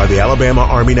 Sponsored by the Alabama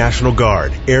Army National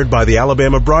Guard. Aired by the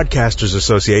Alabama Broadcasters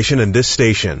Association and this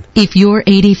station. If you're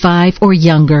 85 or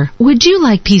younger, would you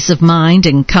like peace of mind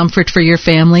and comfort for your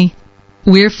family?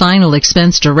 We're Final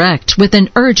Expense Direct with an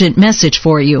urgent message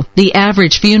for you. The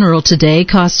average funeral today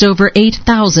costs over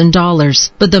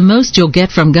 $8,000, but the most you'll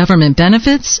get from government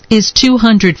benefits is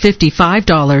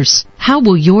 $255. How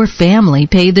will your family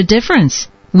pay the difference?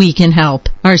 We can help.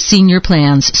 Our senior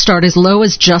plans start as low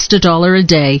as just $1 a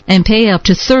day and pay up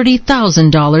to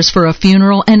 $30,000 for a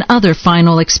funeral and other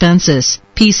final expenses.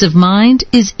 Peace of mind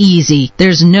is easy.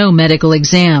 There's no medical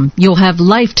exam. You'll have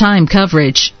lifetime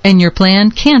coverage, and your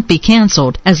plan can't be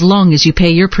canceled as long as you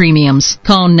pay your premiums.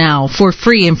 Call now for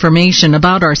free information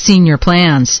about our senior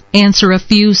plans. Answer a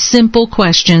few simple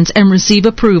questions and receive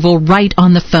approval right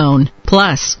on the phone.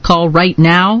 Plus, call right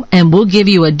now and we'll give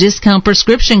you a discount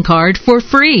prescription card for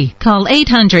free. Call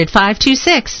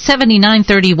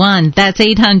 800-526-7931. That's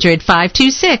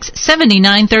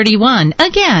 800-526-7931.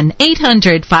 Again,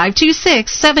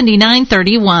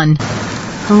 800-526-7931.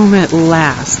 Home at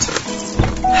last.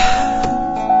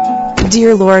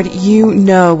 Dear Lord, you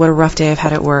know what a rough day I've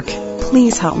had at work.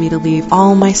 Please help me to leave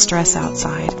all my stress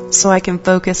outside so I can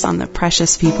focus on the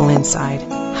precious people inside.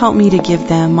 Help me to give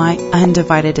them my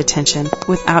undivided attention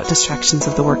without distractions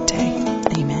of the workday.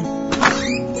 Amen.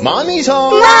 Mommy's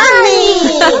home!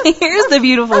 Mommy! Here's the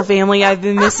beautiful family I've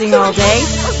been missing all day.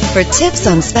 For tips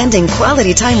on spending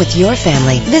quality time with your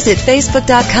family, visit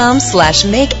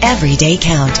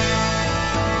Facebook.com/MakeEveryDayCount.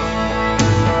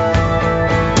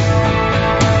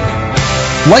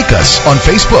 Like us on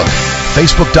Facebook.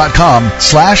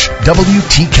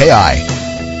 Facebook.com/WTKI.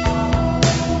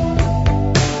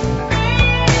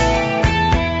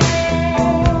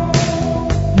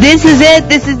 This is it.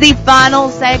 This is the final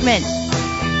segment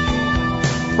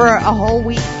for a whole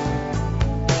week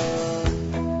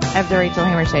of the Rachel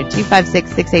Hammer Show.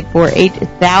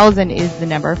 256-684-8000 is the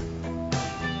number.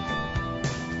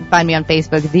 Find me on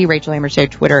Facebook, The Rachel Hammer Show,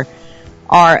 Twitter,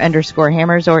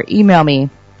 R_Hammers, or email me,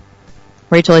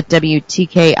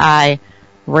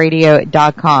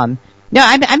 Rachel@WTKIradio.com. No,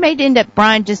 I may end up,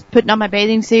 Brian, just putting on my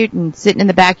bathing suit and sitting in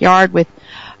the backyard with,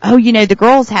 the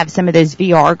girls have some of those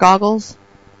VR goggles.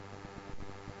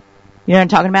 You know what I'm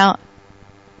talking about?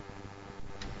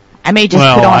 I may just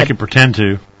put on. I can pretend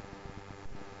to.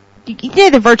 You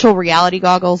know the virtual reality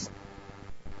goggles?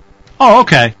 Oh,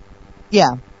 okay.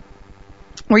 Yeah.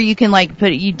 Where you can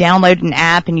you download an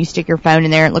app and you stick your phone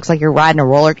in there. It looks like you're riding a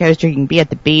roller coaster. You can be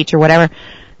at the beach or whatever.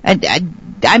 I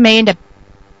may end up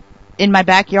in my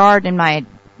backyard in my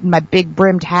big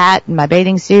brimmed hat and my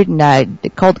bathing suit and a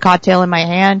cold cocktail in my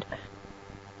hand,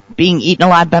 being eaten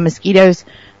alive by mosquitoes,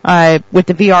 with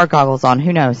the VR goggles on.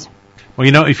 Who knows? Well,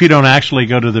 if you don't actually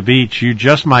go to the beach, you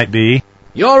just might be.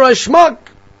 You're a schmuck!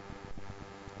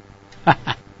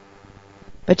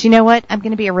 But you know what? I'm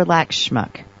going to be a relaxed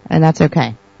schmuck, and that's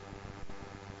okay.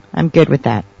 I'm good with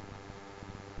that.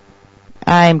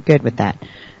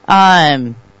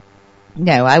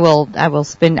 No, I will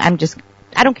spend, I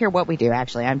don't care what we do,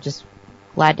 actually. I'm just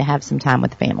glad to have some time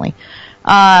with the family.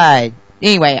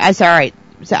 Anyway, alright.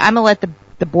 So I'm gonna let the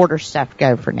border stuff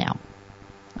go for now.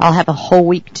 I'll have a whole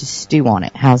week to stew on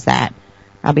it. How's that?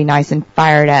 I'll be nice and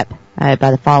fired up, by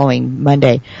the following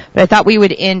Monday. But I thought we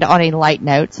would end on a light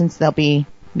note since there'll be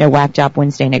no Whack Job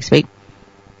Wednesday next week.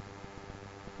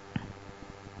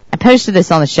 posted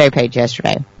this on the show page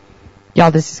yesterday.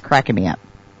 Y'all, this is cracking me up.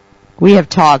 We have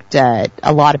talked a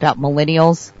lot about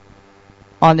millennials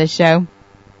on this show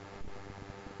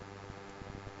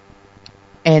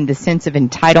and the sense of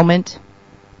entitlement.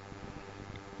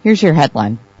 Here's your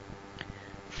headline.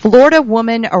 Florida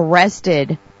woman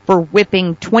arrested for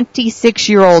whipping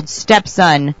 26-year-old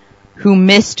stepson who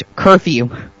missed curfew.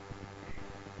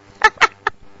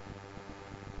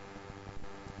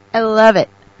 I love it.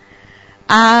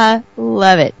 I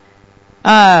love it.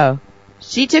 Oh,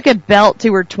 she took a belt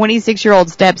to her 26-year-old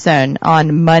stepson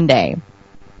on Monday.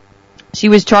 She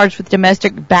was charged with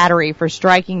domestic battery for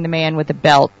striking the man with a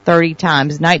belt 30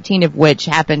 times, 19 of which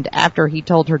happened after he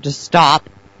told her to stop.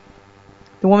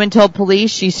 The woman told police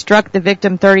she struck the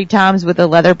victim 30 times with a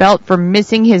leather belt for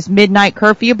missing his midnight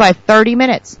curfew by 30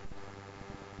 minutes.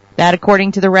 That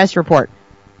according to the arrest report.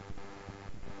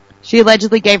 She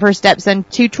allegedly gave her stepson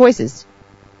 2 choices.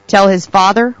 Tell his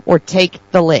father or take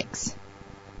the licks.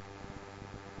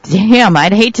 Damn,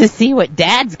 I'd hate to see what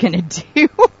Dad's gonna do.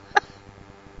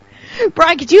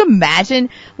 Brian, could you imagine,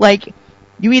 like,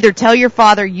 you either tell your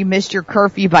father you missed your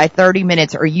curfew by 30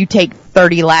 minutes or you take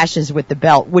 30 lashes with the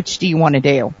belt. Which do you want to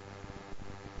do?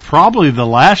 Probably the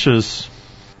lashes.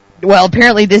 Well,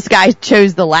 apparently this guy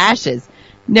chose the lashes.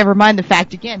 Never mind the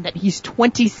fact, again, that he's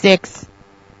 26.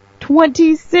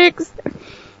 26!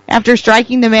 After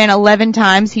striking the man 11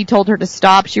 times, he told her to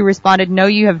stop. She responded, no,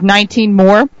 you have 19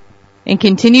 more, and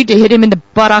continued to hit him in the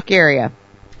buttock area.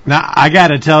 Now, I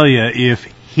gotta tell you, if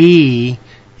he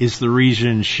is the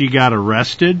reason she got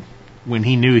arrested when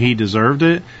he knew he deserved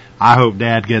it, I hope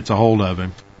Dad gets a hold of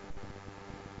him.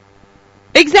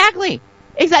 Exactly.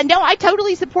 No, I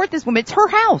totally support this woman. It's her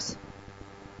house.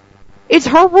 It's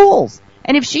her rules.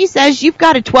 And if she says you've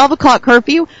got a 12 o'clock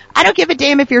curfew, I don't give a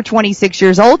damn if you're 26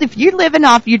 years old. If you're living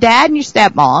off your dad and your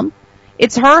stepmom,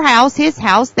 it's her house, his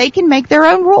house. They can make their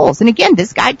own rules. And again,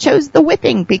 this guy chose the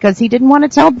whipping because he didn't want to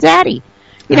tell Daddy.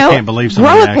 You know, I can't believe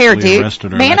somebody grow a pair, dude.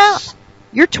 Arrested her. Man up.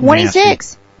 You're 26.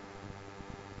 Nasty.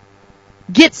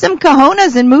 Get some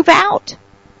cojones and move out.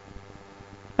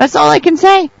 That's all I can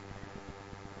say.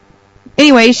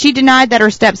 Anyway, she denied that her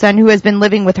stepson, who has been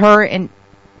living with her and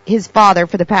his father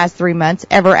for the past 3 months,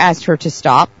 ever asked her to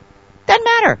stop. Doesn't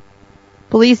matter.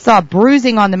 Police saw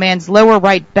bruising on the man's lower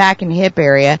right back and hip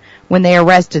area when they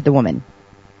arrested the woman.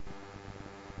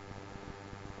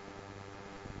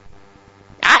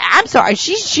 I'm sorry,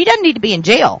 she doesn't need to be in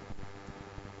jail.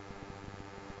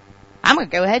 I'm going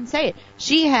to go ahead and say it.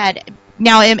 She had...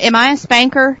 Now, am I a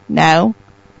spanker? No.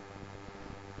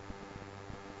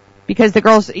 Because the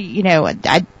girls, you know,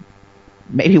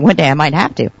 maybe one day I might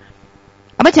have to.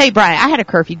 I'm going to tell you, Brian, I had a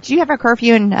curfew. Did you have a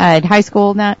curfew in high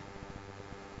school and that?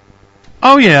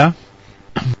 Oh, yeah.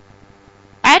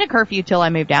 I had a curfew till I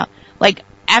moved out. Like,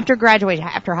 after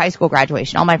high school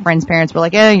graduation, all my friends' parents were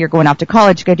like, oh, you're going off to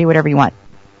college, go do whatever you want.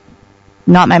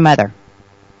 Not my mother.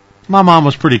 My mom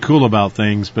was pretty cool about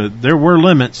things, but there were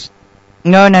limits.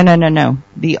 No.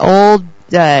 The old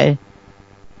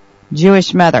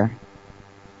Jewish mother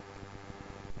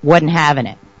wasn't having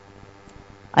it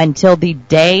until the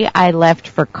day I left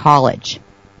for college.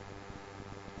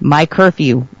 My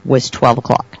curfew was 12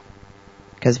 o'clock.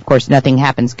 Because, of course, nothing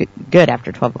happens good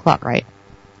after 12 o'clock, right?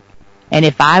 And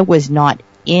if I was not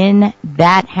in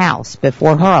that house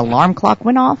before her alarm clock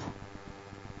went off,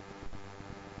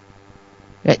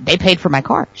 they paid for my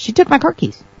car. She took my car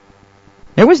keys.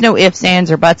 There was no ifs,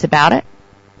 ands, or buts about it.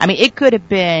 I mean, it could have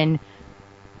been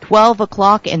 12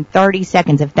 o'clock and 30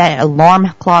 seconds. If that alarm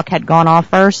clock had gone off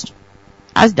first,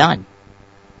 I was done.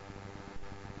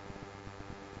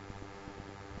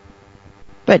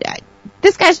 But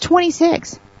this guy's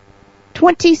 26.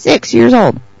 26 years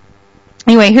old.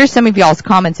 Anyway, here's some of y'all's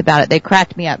comments about it. They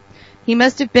cracked me up. He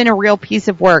must have been a real piece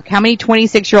of work. How many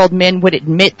 26-year-old men would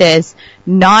admit this,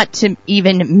 not to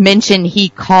even mention he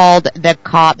called the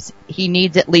cops? He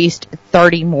needs at least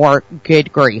 30 more.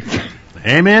 Good grief.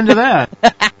 Amen to that.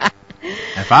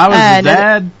 If I was his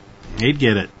dad, he'd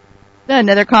get it.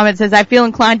 Another comment says, I feel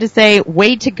inclined to say,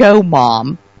 way to go,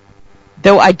 Mom,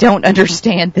 though I don't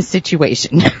understand the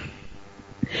situation.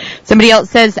 Somebody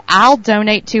else says, I'll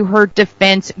donate to her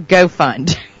defense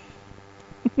GoFund.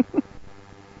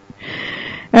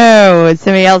 Oh,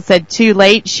 somebody else said, too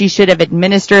late. She should have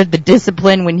administered the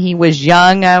discipline when he was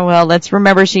young. Well, let's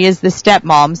remember she is the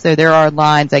stepmom, so there are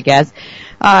lines, I guess.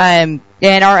 And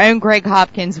our own Greg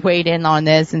Hopkins weighed in on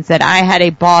this and said, I had a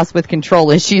boss with control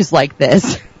issues like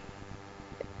this.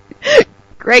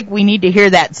 Greg, we need to hear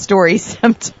that story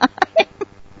sometime.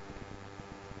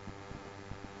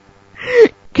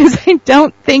 Because I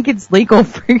don't think it's legal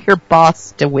for your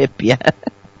boss to whip you.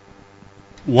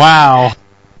 Wow.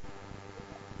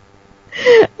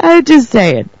 I'm just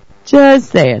saying.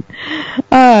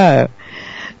 No,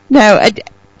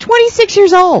 26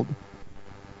 years old.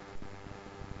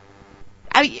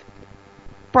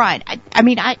 Brian,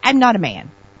 I'm not a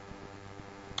man.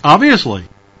 Obviously.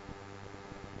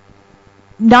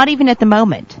 Not even at the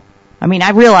moment.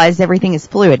 I realize everything is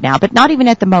fluid now, but not even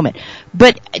at the moment.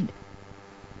 But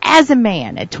as a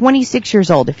man at 26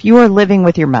 years old, if you are living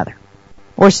with your mother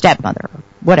or stepmother or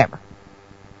whatever,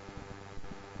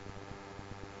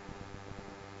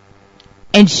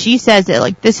 and she says that,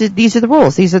 like, these are the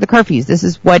rules, these are the curfews, this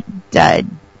is what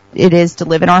it is to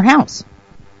live in our house,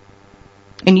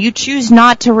 and you choose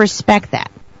not to respect that,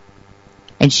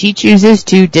 and she chooses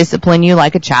to discipline you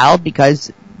like a child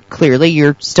because clearly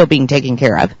you're still being taken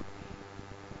care of,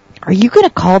 are you going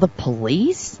to call the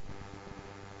police?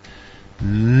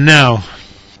 No.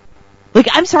 Like,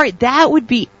 I'm sorry, that would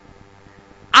be...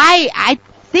 I'm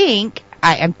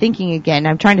thinking again,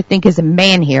 I'm trying to think as a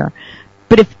man here,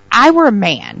 but if I were a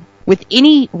man with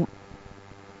the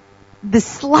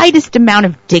slightest amount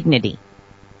of dignity,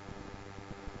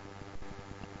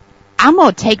 I'm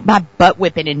going to take my butt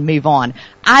whipping and move on.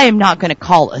 I am not going to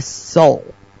call a soul.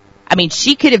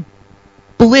 She could have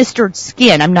blistered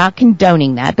skin. I'm not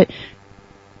condoning that, but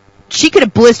she could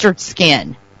have blistered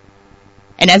skin.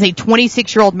 And as a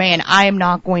 26-year-old man, I am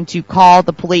not going to call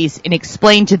the police and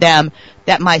explain to them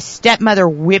that my stepmother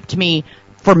whipped me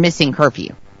for missing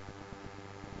curfew.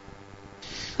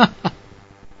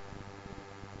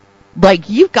 Like,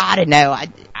 you've got to know.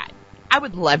 I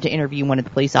would love to interview one of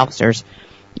the police officers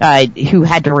who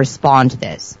had to respond to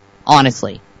this,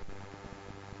 honestly.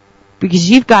 Because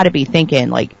you've got to be thinking,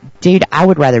 like, dude, I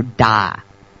would rather die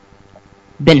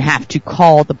than have to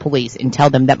call the police and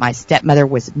tell them that my stepmother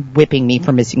was whipping me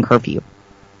for missing curfew.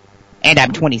 And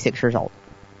I'm 26 years old.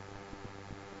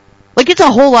 Like, it's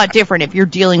a whole lot different if you're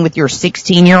dealing with your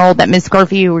 16-year-old that missed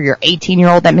curfew or your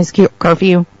 18-year-old that missed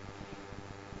curfew.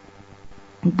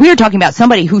 We're talking about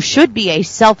somebody who should be a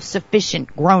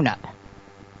self-sufficient grown-up.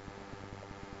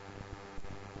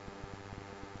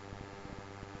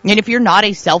 And if you're not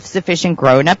a self-sufficient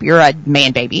grown-up, you're a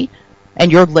man baby,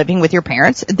 and you're living with your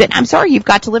parents, then I'm sorry, you've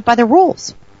got to live by the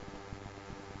rules.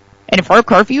 And if her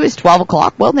curfew is 12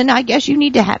 o'clock, well, then I guess you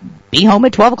need to be home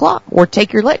at 12 o'clock or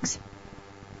take your licks.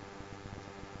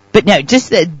 But no, just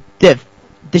the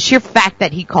sheer fact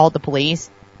that he called the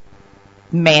police,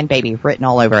 man baby written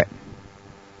all over it.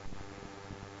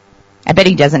 I bet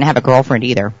he doesn't have a girlfriend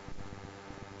either.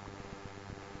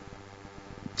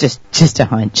 Just a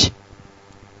hunch.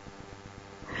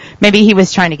 Maybe he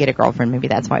was trying to get a girlfriend. Maybe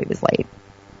that's why he was late.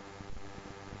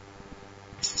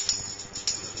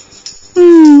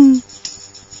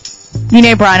 You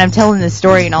know, Brian, I'm telling this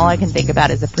story and all I can think about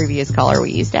is a previous caller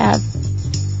we used to have.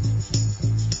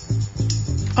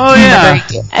 Oh, yeah.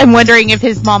 I'm wondering if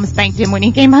his mom spanked him when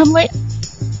he came home late.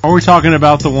 Are we talking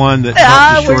about the one that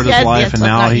cut short his life and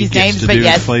now he gets to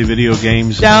play video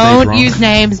games? Don't use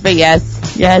names, but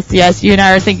yes, you and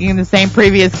I are thinking the same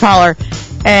previous caller.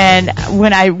 And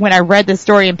when I read the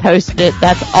story and posted it,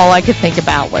 that's all I could think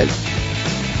about was,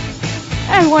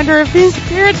 I wonder if his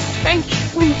parents spanked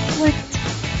him.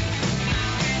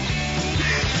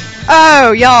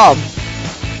 Oh, y'all.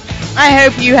 I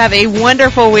hope you have a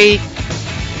wonderful week.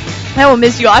 I will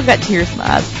miss you. I've got tears in my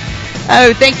eyes.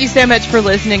 Oh, thank you so much for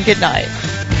listening. Good night.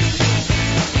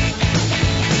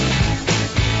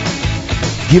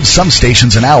 Give some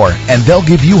stations an hour, and they'll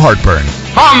give you heartburn.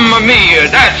 Mamma mia,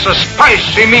 that's a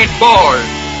spicy meatball.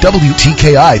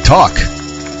 WTKI Talk.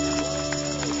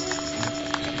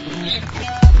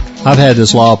 I've had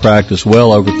this law practice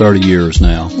well over 30 years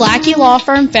now. Lackey Law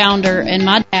Firm founder and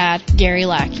my dad, Gary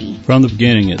Lackey. From the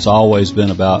beginning, it's always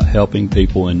been about helping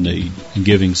people in need and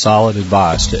giving solid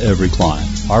advice to every client.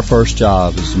 Our first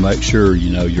job is to make sure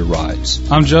you know your rights.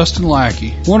 I'm Justin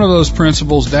Lackey. One of those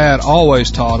principles Dad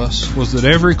always taught us was that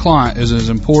every client is as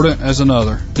important as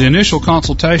another. The initial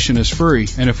consultation is free,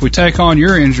 and if we take on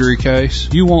your injury case,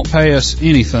 you won't pay us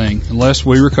anything unless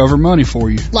we recover money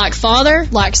for you. Like father,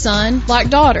 like son,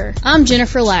 like daughter. I'm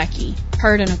Jennifer Lackey.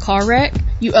 Hurt in a car wreck?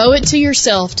 You owe it to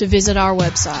yourself to visit our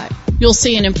website. You'll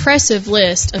see an impressive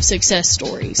list of success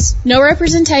stories. No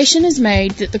representation is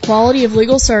made that the quality of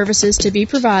legal services to be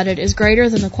provided is greater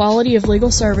than the quality of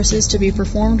legal services to be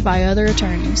performed by other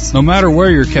attorneys. No matter where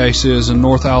your case is in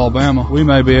North Alabama, we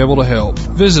may be able to help.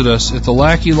 Visit us at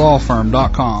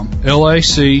thelackey.com,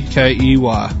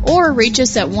 LACKEY. Or reach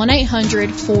us at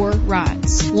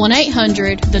 1-800-4-RIGHTS.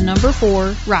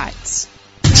 1-800-4-RIGHTS.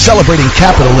 Celebrating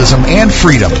capitalism and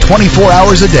freedom 24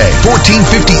 hours a day.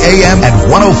 1450 AM and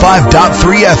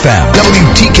 105.3 FM.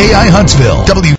 WTKI Huntsville.